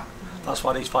getting that. That's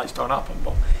why these fights don't happen.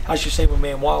 But as you've seen with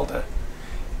me and Wilder,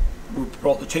 we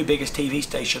brought the two biggest TV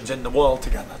stations in the world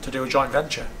together to do a joint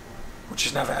venture, which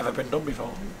has never ever been done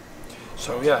before.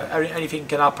 So yeah, anything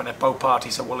can happen if both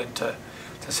parties are willing to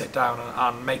sit down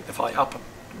and make the fight happen.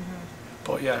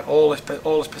 But yeah, all this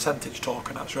percentage talk,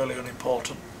 and that's really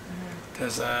unimportant.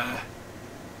 There's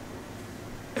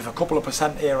if a couple of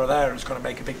percent here or there is going to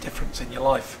make a big difference in your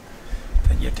life,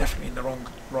 then you're definitely in the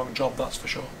wrong job, that's for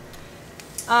sure.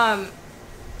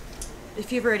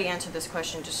 If you've already answered this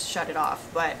question, just shut it off.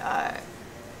 But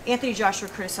Anthony Joshua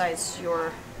criticized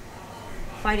your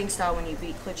fighting style when you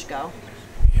beat Klitschko.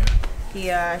 Yeah.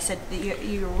 He said that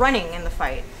you were running in the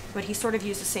fight, but he sort of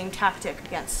used the same tactic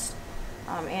against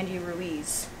Andy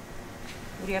Ruiz.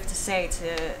 What do you have to say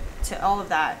to all of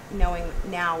that, knowing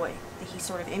now what he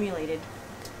sort of emulated?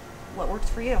 What worked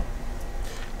for you?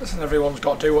 Listen, everyone's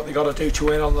got to do what they got to do to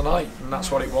win on the night, and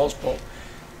that's what it was. But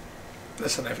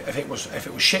listen, if it was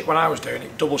shit when I was doing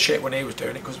it, double shit when he was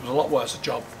doing it, because it was a lot worse a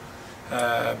job.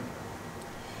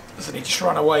 Listen, he just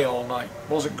ran away all night.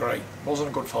 Wasn't great. Wasn't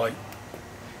a good fight.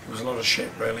 It was a lot of shit,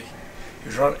 really.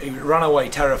 He ran away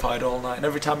terrified all night, and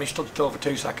every time he stood still for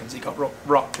 2 seconds, he got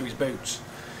rocked to his boots.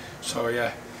 So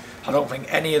yeah, I don't think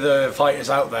any of the fighters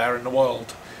out there in the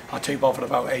world are too bothered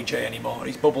about AJ anymore.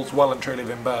 His bubble's well and truly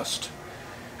been burst,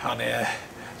 and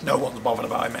no one's bothered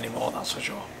about him anymore, that's for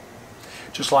sure.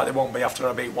 Just like they won't be after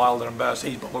I beat Wilder and burst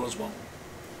his bubble as well.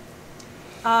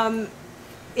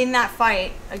 In that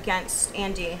fight against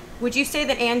Andy, would you say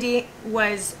that Andy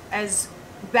was as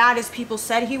bad as people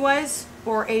said he was,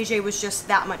 or AJ was just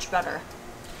that much better?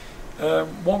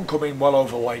 One coming well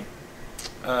overweight.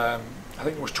 I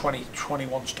think it was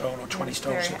 21 stone or 20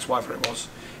 stone 6, whatever it was.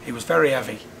 He was very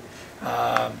heavy.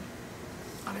 And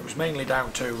it was mainly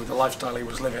down to the lifestyle he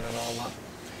was living and all that.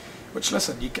 Which,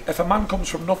 listen, if a man comes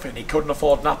from nothing, he couldn't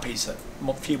afford nappies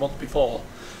a few months before,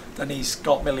 then he's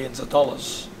got millions of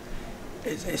dollars.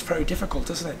 It's very difficult,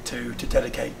 isn't it, to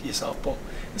dedicate yourself. But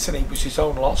listen, it was his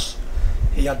own loss.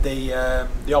 He had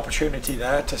the opportunity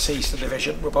there to seize the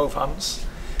division with both hands,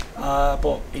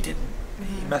 but he didn't.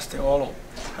 He messed it all up,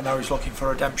 and now he's looking for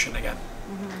redemption again.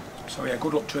 So yeah,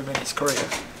 good luck to him in his career.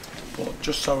 But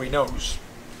just so he knows,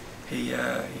 he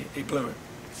blew it.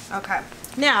 Okay.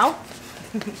 Now,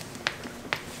 I'm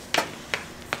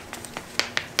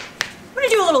gonna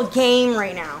do a little game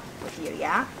right now with you,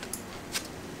 yeah?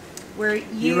 Where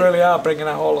you really are bringing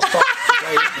out all the stuff.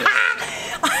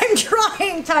 I'm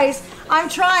trying, Tice. I'm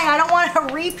trying. I don't want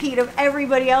a repeat of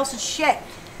everybody else's shit.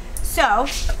 So,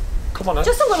 come on,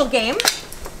 just a little game,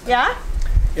 yeah?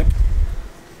 Yep.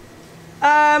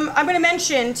 I'm going to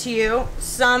mention to you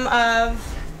some of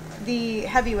the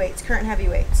heavyweights, current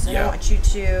heavyweights. And I want you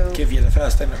to give you the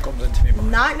first thing that comes into my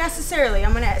mind. Not necessarily.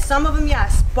 I'm gonna some of them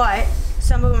yes, but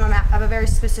some of them I have a very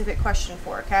specific question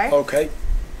for. Okay. Okay.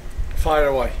 Fire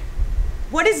away.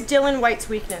 What is Dylan White's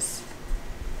weakness?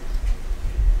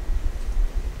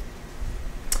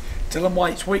 Dylan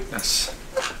White's weakness.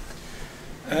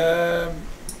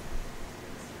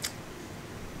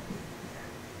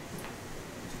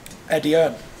 Eddie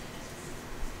Earn.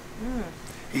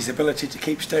 His ability to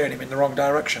keep steering him in the wrong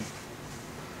direction.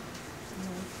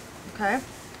 Okay.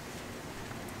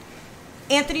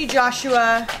 Anthony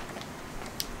Joshua.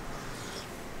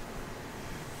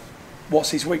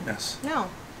 What's his weakness? No,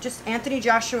 just Anthony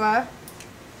Joshua.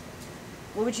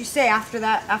 What would you say after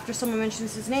that, after someone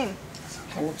mentions his name?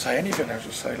 I wouldn't say anything. I would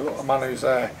just say, look, a man who's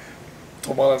done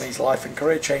well in his life and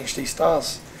career, changed his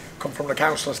stars, come from the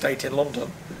council estate in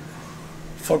London,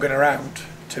 thugging around,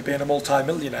 to being a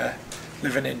multi-millionaire,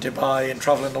 living in Dubai and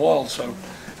travelling the world. So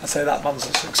I'd say that man's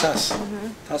a success.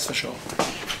 That's for sure.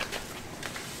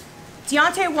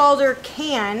 Deontay Wilder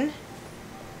can.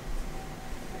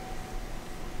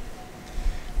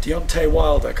 Deontay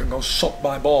Wilder can go suck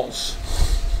my balls.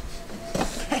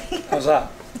 How's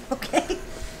that? Okay.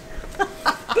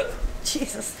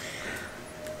 Jesus.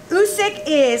 Usyk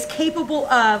is capable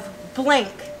of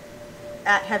blank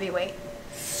at heavyweight.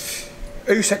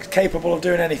 Usyk's capable of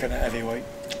doing anything at heavyweight.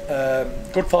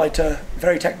 Good fighter,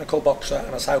 very technical boxer,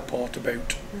 and a southpaw to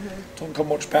boot. Doesn't come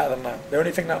much better than that. The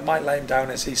only thing that might lay him down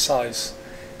is his size,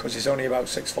 because he's only about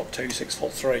 6'2",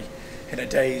 6'3", in a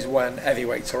days when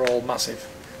heavyweights are all massive.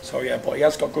 So yeah, but he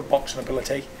has got good boxing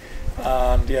ability,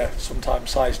 and yeah,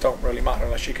 sometimes size don't really matter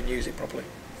unless you can use it properly.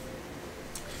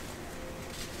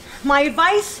 My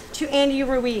advice to Andy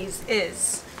Ruiz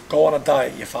is... Go on a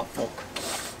diet, you fat fuck.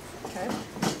 Okay.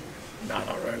 No,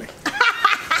 not really.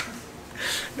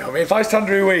 No, I mean, advice to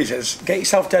Andy Ruiz is get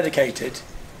yourself dedicated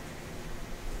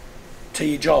to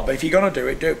your job. If you're going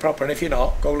to do it proper, and if you're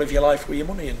not, go live your life with your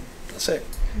money, and that's it.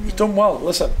 He's done well.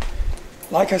 Listen,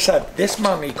 like I said, this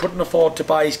man, he couldn't afford to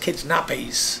buy his kids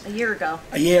nappies A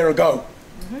year ago.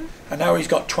 And now he's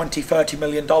got $20–30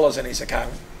 million in his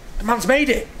account. The man's made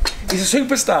it. He's a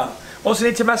superstar. What's he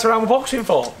need to mess around with boxing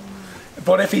for?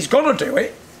 But if he's going to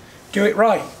do it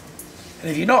right. And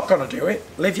if you're not going to do it,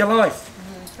 live your life.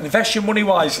 And invest your money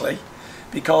wisely,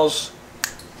 because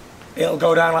it'll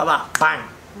go down like that, bang.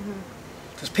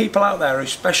 There's people out there who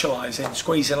specialise in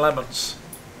squeezing lemons.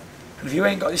 And if you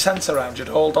ain't got your sense around you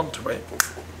to hold on to it,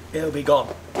 it'll be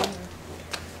gone.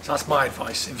 So that's my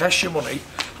advice. Invest your money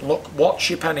and look, watch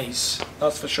your pennies,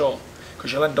 that's for sure.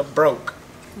 Because you'll end up broke.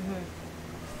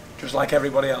 Just like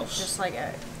everybody else. Just like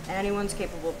anyone's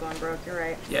capable of going broke, you're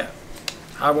right. Yeah.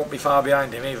 I won't be far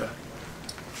behind him either.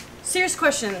 Serious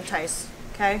question, Tice.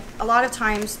 Okay? A lot of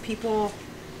times people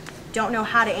don't know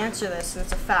how to answer this, and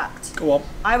it's a fact. Go on.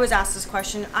 I was asked this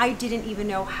question. I didn't even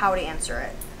know how to answer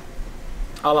it.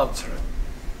 I'll answer it.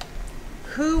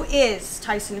 Who is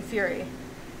Tyson Fury?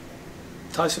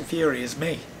 Tyson Fury is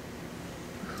me.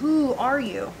 Who are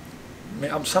you?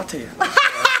 I'm sat here.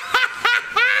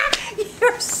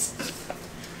 You're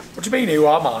What do you mean, who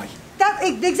am I?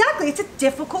 exactly. It's a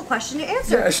difficult question to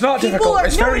answer. Yeah, it's not difficult.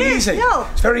 It's very easy. No.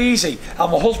 It's very easy.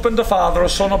 I'm a husband, a father, a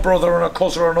son, a brother, and a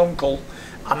cousin, or an uncle,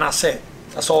 and that's it.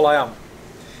 That's all I am.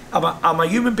 I'm a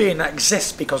human being that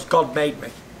exists because God made me.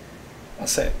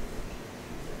 That's it.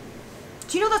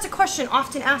 Do you know that's a question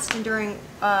often asked during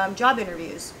job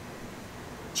interviews?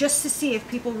 Just to see if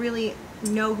people really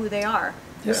know who they are.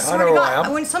 Yeah, I know who I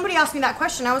am. When somebody asked me that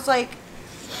question, I was like,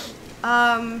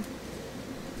 well,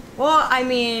 I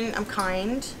mean, I'm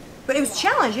kind. But it was a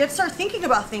challenge. You had to start thinking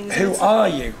about things. Who are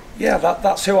you? Yeah,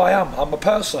 that's who I am. I'm a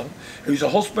person who's a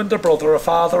husband, a brother, a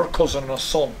father, a cousin, and a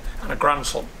son, and a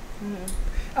grandson.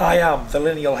 I am the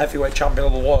lineal heavyweight champion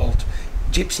of the world,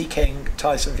 Gypsy King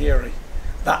Tyson Fury.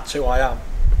 That's who I am.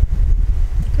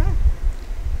 Okay.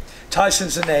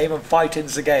 Tyson's the name and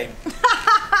fighting's the game.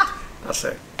 That's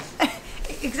it.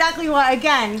 Exactly why,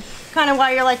 again, kind of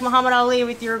why you're like Muhammad Ali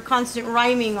with your constant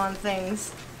rhyming on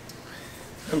things.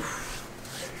 Oof.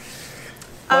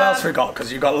 What else we got?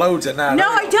 Because you've got loads in there. No,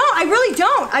 I don't. I really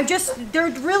don't.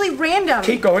 They're really random.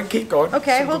 Keep going, keep going.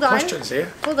 Okay, Some hold good on. questions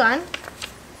here. Hold on.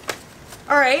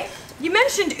 All right. You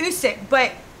mentioned Usyk,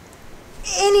 but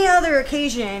any other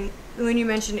occasion when you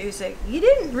mentioned Usyk, you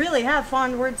didn't really have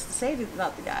fond words to say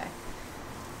about the guy.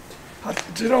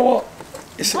 Do you know what?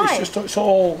 It's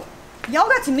all... Y'all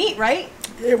got to meet, right?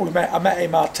 Yeah, I met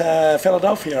him at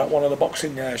Philadelphia at one of the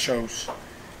boxing shows.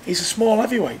 He's a small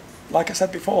heavyweight, like I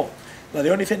said before. Now,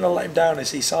 the only thing that'll let him down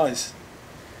is his size.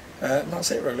 And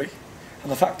that's it, really.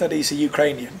 And the fact that he's a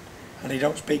Ukrainian and he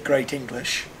don't speak great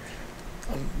English,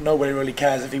 and nobody really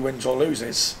cares if he wins or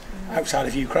loses outside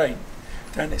of Ukraine,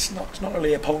 then it's not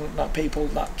really an opponent that people,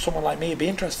 that someone like me would be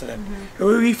interested in.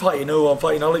 Who are you fighting? Oh, I'm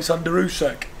fighting Alexander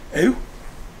Usyk. Who?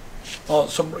 Or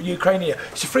some Ukrainian.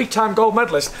 He's a three-time gold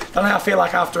medalist. Then I feel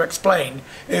like I have to explain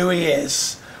who he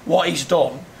is, what he's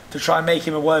done, to try and make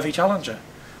him a worthy challenger.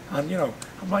 And, you know,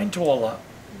 I'm not into all that.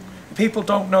 If people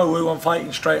don't know who I'm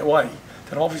fighting straight away,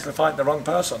 then I'm obviously fighting the wrong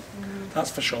person.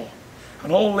 That's for sure.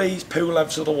 And all these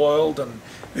Pulevs of the world, and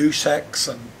Usyks,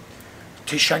 and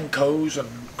Tishenko's,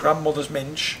 and Grandmother's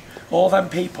Minch, all them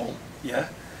people, yeah,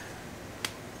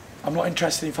 I'm not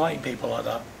interested in fighting people like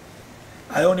that.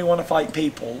 I only want to fight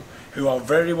people who are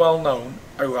very well known,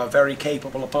 who are very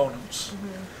capable opponents.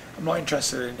 I'm not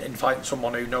interested in fighting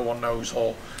someone who no one knows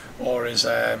or is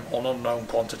an unknown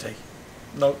quantity.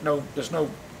 There's no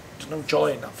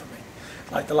joy in that for me.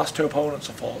 Like the last two opponents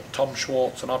I fought, Tom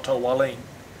Schwartz and Otto Wallin,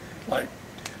 like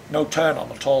no turn on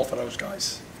at all for those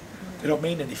guys. They don't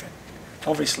mean anything.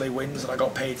 Obviously wins, and I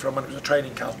got paid for them, and it was a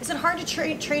training camp. Is it hard to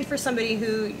train for somebody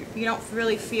who you don't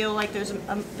really feel like there's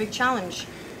a big challenge?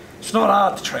 It's not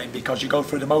hard to train because you go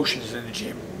through the motions in the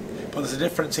gym, but there's a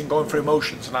difference in going through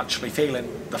motions and actually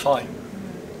feeling the fight.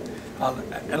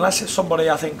 And unless it's somebody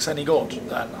I think's any good,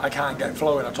 then I can't get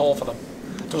flowing at all for them.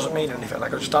 It doesn't mean anything.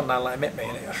 Like I just stand there and let him hit me,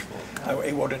 and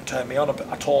it wouldn't turn me on a bit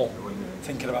at all,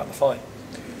 thinking about the fight.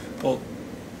 But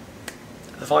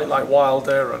the fight like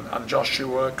Wilder and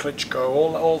Joshua, Klitschko,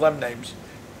 all them names,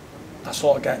 I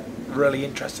sort of get really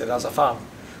interested as a fan,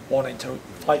 wanting to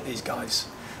fight these guys.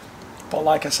 But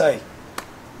like I say,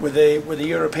 with the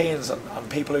Europeans and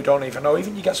people who don't even know,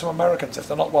 even you get some Americans, if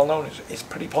they're not well known, it's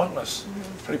pretty pointless.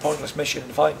 It's a pretty pointless mission in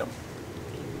fighting them.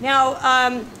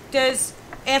 Now, does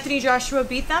Anthony Joshua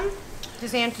beat them?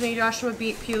 Does Anthony Joshua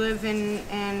beat Pulev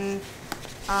and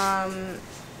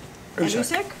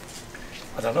Usyk?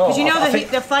 I don't know. Because you know those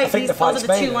are the two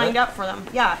made, lined up for them.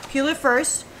 Yeah, Pulev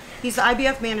first. He's the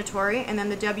IBF mandatory, and then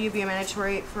the WBA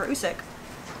mandatory for Usyk.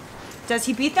 Does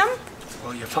he beat them?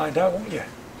 Well, you find out, won't you?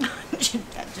 Just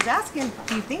asking.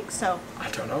 Do you think so? I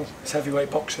don't know. It's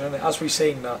heavyweight boxing, isn't it? As we've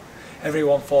seen,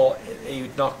 everyone thought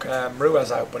he'd knock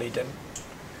Ruiz out, but he didn't.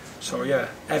 So yeah,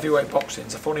 heavyweight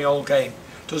boxing's a funny old game.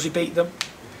 Does he beat them?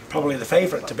 Probably the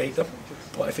favourite to beat them.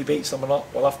 But if he beats them or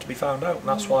not, will have to be found out. And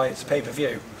that's why it's pay-per-view.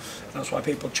 And that's why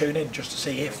people tune in, just to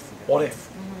see what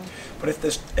if. But if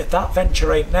that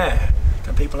venture ain't there,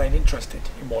 then people ain't interested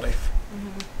in what if.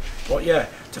 But yeah,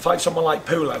 to fight someone like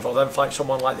Pulev or then fight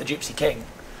someone like the Gypsy King,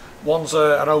 one's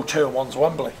an O2 and one's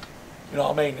Wembley. You know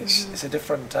what I mean? It's a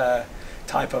different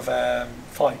type of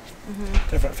fight,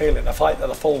 different feeling. A fight that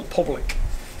the full public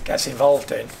gets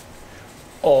involved in,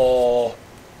 or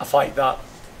a fight that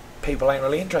people ain't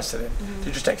really interested in.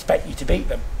 They just expect you to beat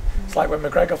them. It's like when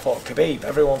McGregor fought Khabib.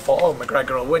 Everyone thought, oh,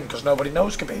 McGregor will win because nobody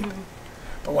knows Khabib.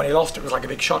 But when he lost, it was like a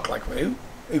big shock. Like, who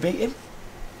beat him?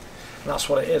 And that's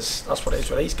what it is. That's what it is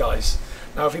with these guys.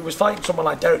 Now, if he was fighting someone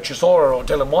like Derek Chisora or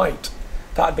Dylan White,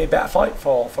 that'd be a better fight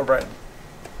for Britain,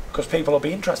 because people will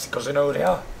be interested because they know who they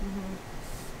are.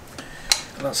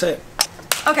 And that's it.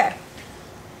 Okay.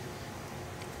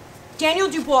 Daniel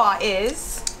Dubois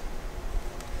is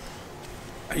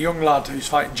a young lad who's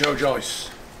fighting Joe Joyce.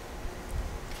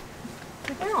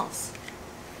 Who else?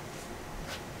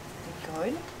 They're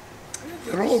good.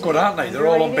 They're all good, aren't they? They're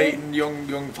all unbeaten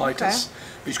young fighters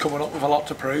who's coming up with a lot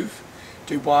to prove.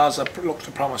 Dubois looks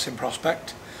a promising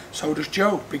prospect. So does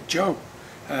Joe, Big Joe.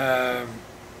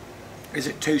 Is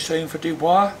it too soon for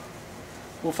Dubois?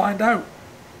 We'll find out.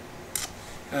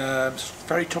 It's a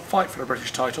very tough fight for the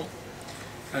British title.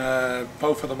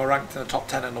 Both of them are ranked in the top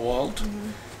 10 in the world.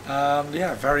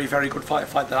 Yeah, very, very good fight. A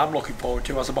fight that I'm looking forward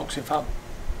to as a boxing fan.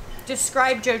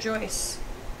 Describe Joe Joyce.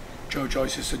 Joe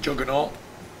Joyce is a juggernaut.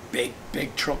 Big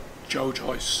truck, Joe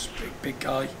Joyce. Big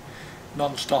guy.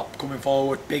 Non-stop, coming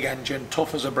forward, big engine,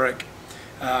 tough as a brick.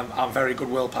 And very good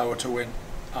willpower to win.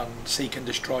 And seek and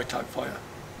destroy type fighter.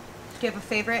 Do you have a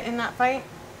favourite in that fight?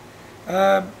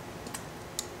 To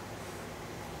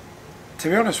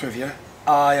be honest with you,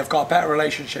 I have got a better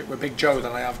relationship with Big Joe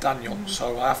than I have Daniel,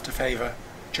 so I have to favour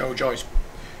Joe Joyce.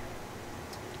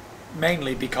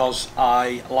 Mainly because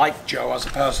I like Joe as a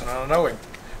person and I know him,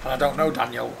 and I don't know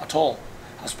Daniel at all.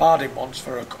 I sparred him once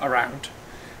for a round,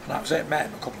 and that was it. Met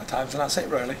him a couple of times, and that's it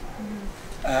really.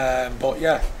 But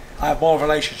yeah, I have more of a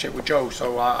relationship with Joe,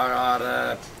 so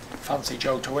I'd fancy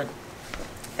Joe to win.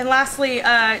 And lastly,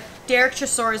 Derek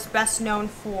Chisora is best known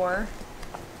for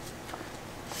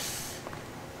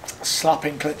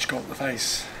slapping Klitschko up the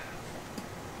face,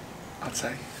 I'd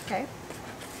say. Okay.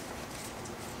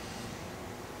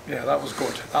 Yeah, that was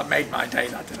good. That made my day,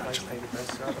 that did actually.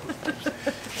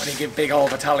 When he gave big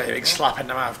old Vitaly a big slap in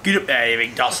the mouth. Get up there, you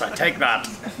big dosser, take that.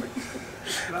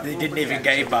 They didn't even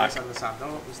get him back.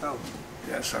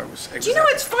 Yeah, so it was. Do you know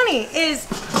what's funny is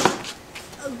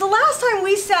the last time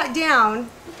we sat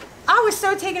down, I was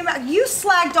so taken aback. You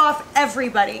slagged off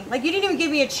everybody. Like, you didn't even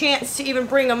give me a chance to even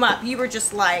bring them up. You were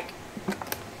just like,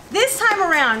 this time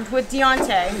around with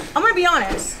Deontay, I'm gonna be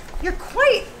honest. You're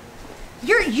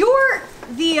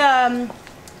the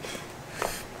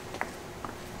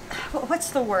what's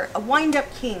the word? A wind-up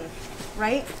king,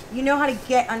 right? You know how to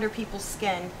get under people's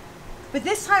skin. But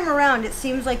this time around, it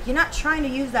seems like you're not trying to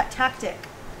use that tactic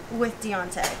with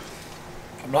Deontay.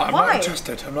 I'm not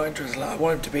interested. I'm not interested. I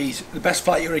want him to be the best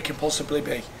fighter he can possibly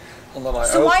be on the night.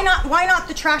 So why not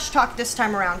the trash talk this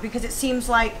time around? Because it seems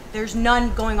like there's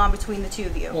none going on between the two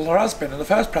of you. Well, there has been in the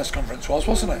first press conference,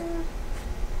 wasn't it?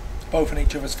 Both in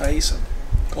each other's face and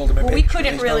called him a bitch. We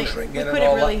couldn't really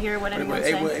hear what anyone was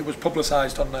saying. It was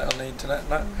publicised on the internet.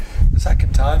 And that. The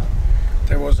second time,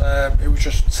 It was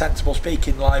just sensible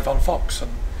speaking live on Fox,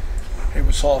 and it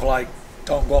was sort of like,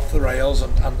 don't go off the rails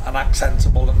and act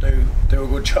sensible and do a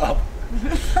good job.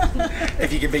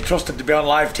 If you can be trusted to be on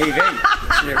live TV,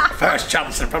 it's your first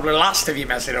chance and probably last if you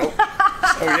mess it up.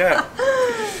 So yeah.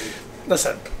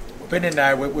 Listen, we've been in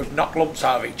there, we've knocked lumps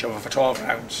out of each other for 12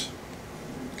 rounds.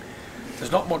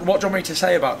 There's not much. What do you want me to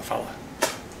say about the fella?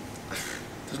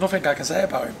 There's nothing I can say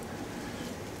about him.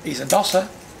 He's a dosser.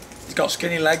 He's got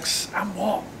skinny legs, and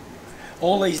what?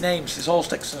 All these names, it's all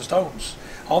sticks and stones.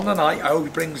 On the night, I hope he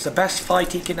brings the best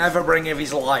fight he can ever bring of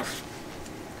his life.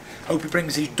 Hope he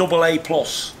brings his AA+,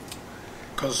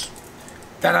 because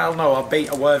then I'll know I've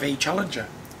beat a worthy challenger.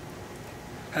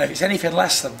 And if it's anything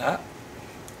less than that,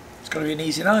 it's going to be an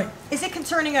easy night. Is it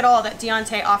concerning at all that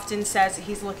Deontay often says that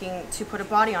he's looking to put a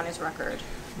body on his record?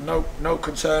 No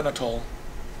concern at all.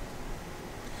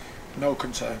 No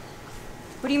concern.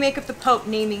 What do you make of the Pope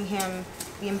naming him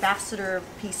the ambassador of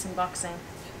peace in boxing?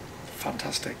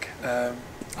 Fantastic.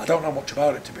 I don't know much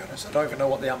about it, to be honest. I don't even know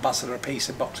what the ambassador of peace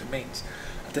in boxing means.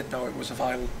 I didn't know it was a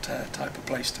violent type of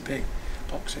place to be,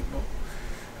 boxing,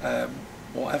 but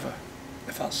whatever.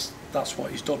 If that's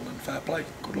what he's done, then fair play.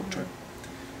 Good luck to him.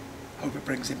 Hope it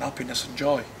brings him happiness and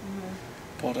joy.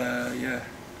 But yeah,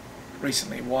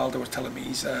 recently Wilder was telling me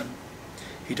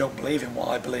he don't believe in what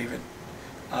I believe in,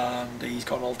 and he's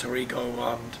got an alter ego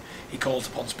and he calls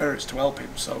upon spirits to help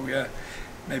him. So yeah,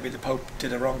 maybe the Pope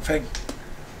did a wrong thing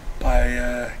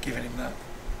by giving him that.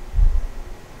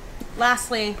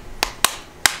 Lastly,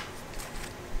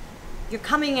 you're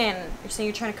coming in, you're saying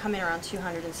you're trying to come in around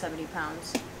 270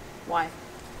 pounds. Why?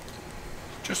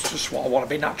 Just what I want to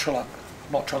be natural at.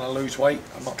 I'm not trying to lose weight,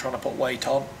 I'm not trying to put weight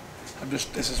on.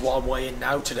 This is what I'm weighing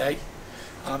now today,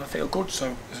 and I feel good,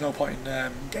 so there's no point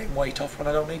in getting weight off when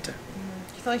I don't need to. Do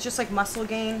you feel like it's just like muscle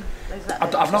gain?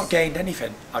 I've not gained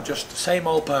anything. I'm just the same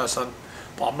old person,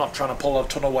 but I'm not trying to pull a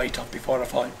ton of weight off before I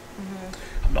fight.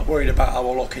 I'm not worried about how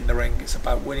I look in the ring. It's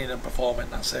about winning and performing,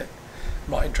 that's it.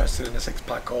 I'm not interested in a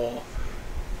six-pack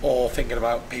or thinking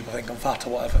about people think I'm fat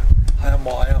or whatever. I am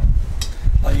what I am.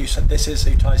 Like you said, this is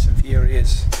who Tyson Fury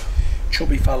is.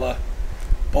 Chubby fella,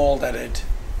 bald-headed,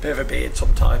 bit of a beard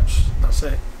sometimes, that's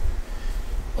it.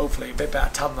 Hopefully a bit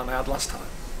better tan than I had last time.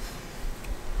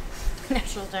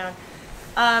 Natural down.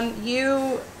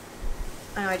 You,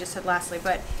 I know I just said lastly,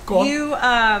 but Go you,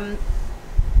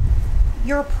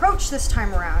 your approach this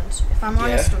time around, if I'm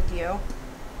honest with you,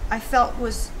 I felt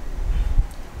was,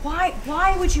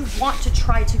 why would you want to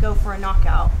try to go for a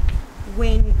knockout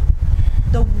when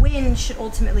the win should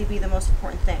ultimately be the most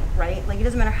important thing, right? Like, it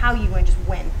doesn't matter how you win, just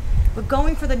win. But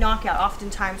going for the knockout,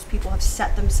 oftentimes people have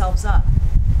set themselves up,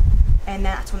 and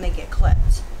that's when they get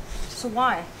clipped. So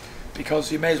why?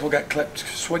 Because you may as well get clipped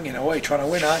swinging away, trying to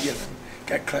win, aren't you, than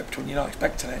get clipped when you're not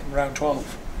expecting it in round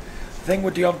 12. The thing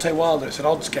with Deontay Wilder, it's an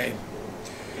odds game.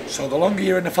 So the longer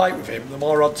you're in the fight with him, the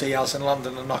more odds he has in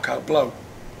landing a knockout blow.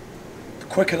 The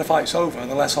quicker the fight's over,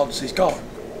 the less odds he's got.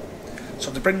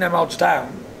 So to bring them odds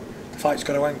down, the fight's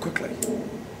got to end quickly.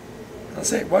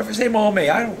 That's it. Whether it's him or me,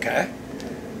 I don't care.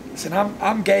 Listen,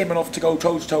 I'm game enough to go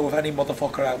toe to toe with any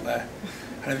motherfucker out there.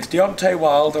 And if it's Deontay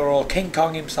Wilder or King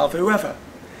Kong himself, whoever,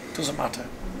 it doesn't matter.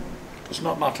 It does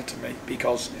not matter to me,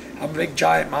 because I'm a big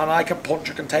giant man. I can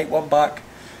punch, I can take one back.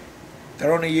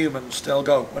 They're only humans, still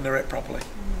go when they're hit properly.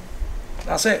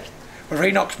 That's it. Whether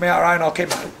he knocks me out or I knock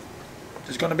him out,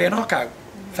 there's going to be a knockout.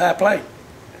 Fair play.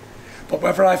 But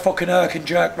whether I fucking irk and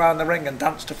jerk round the ring and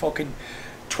dance to fucking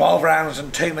 12 rounds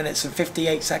and 2 minutes and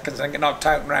 58 seconds and get knocked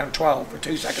out in round 12 with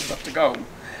 2 seconds left to go,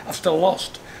 I've still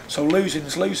lost. So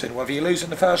losing's losing. Whether you lose in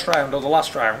the first round or the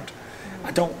last round,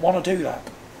 I don't want to do that.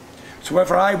 So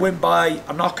whether I win by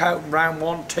a knockout in round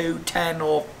 1, 2, 10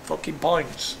 or fucking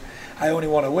points, I only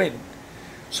want to win.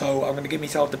 So I'm going to give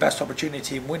myself the best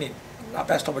opportunity in winning. That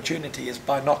best opportunity is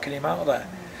by knocking him out of there.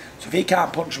 So if he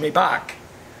can't punch me back,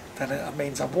 then that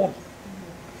means I've won.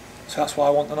 So that's why I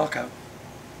want the knockout.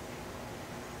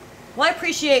 Well, I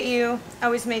appreciate you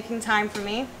always making time for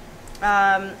me.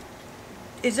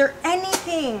 Is there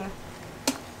anything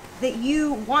that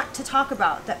you want to talk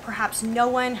about that perhaps no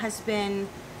one has been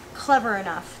clever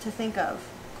enough to think of?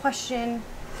 Question,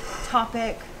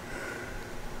 topic?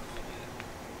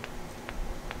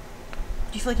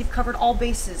 Do you feel like you've covered all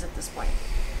bases at this point?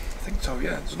 I think so,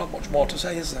 yeah. There's not much more to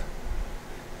say, is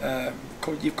there?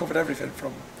 You've covered everything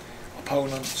from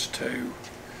opponents to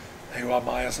who am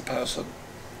I as a person,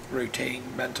 routine,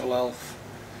 mental health,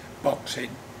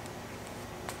 boxing,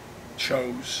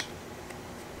 shows.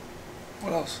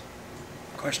 What else?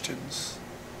 Questions.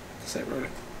 That's it, really.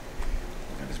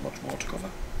 I think there's much more to cover.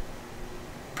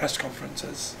 Press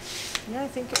conferences. Yeah, I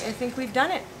think we've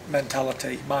done it.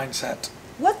 Mentality, mindset.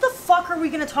 What the fuck are we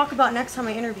gonna talk about next time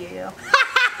I interview you?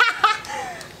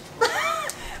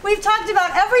 We've talked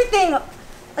about everything,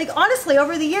 like honestly,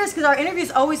 over the years, because our interviews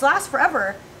always last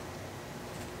forever.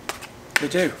 They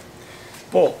do.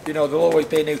 But, you know, there'll always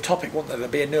be a new topic, won't there?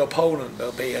 There'll be a new opponent,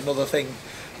 there'll be another thing,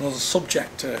 another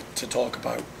subject to talk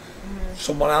about.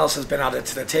 Someone else has been added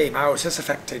to the team. How is this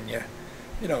affecting you?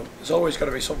 You know, there's always got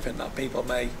to be something that people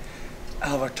may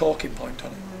have a talking point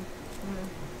on it.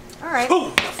 All right.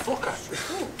 Oh, fucker.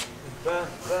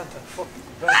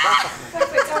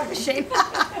 Shame.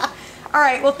 All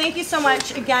right, well, thank you so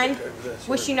much again.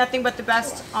 Wish you nothing but the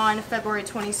best on February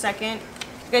 22nd.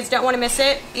 You guys don't want to miss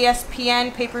it.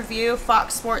 ESPN pay-per-view,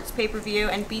 Fox Sports pay-per-view,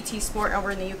 and BT Sport over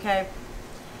in the UK.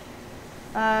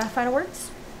 Final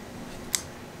words?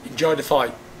 Enjoy the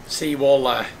fight. See you all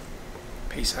there.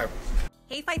 Peace out.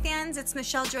 Hey Fight fans, it's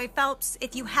Michelle Joy Phelps.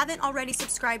 If you haven't already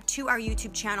subscribed to our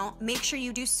YouTube channel, make sure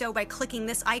you do so by clicking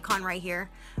this icon right here,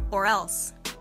 or else.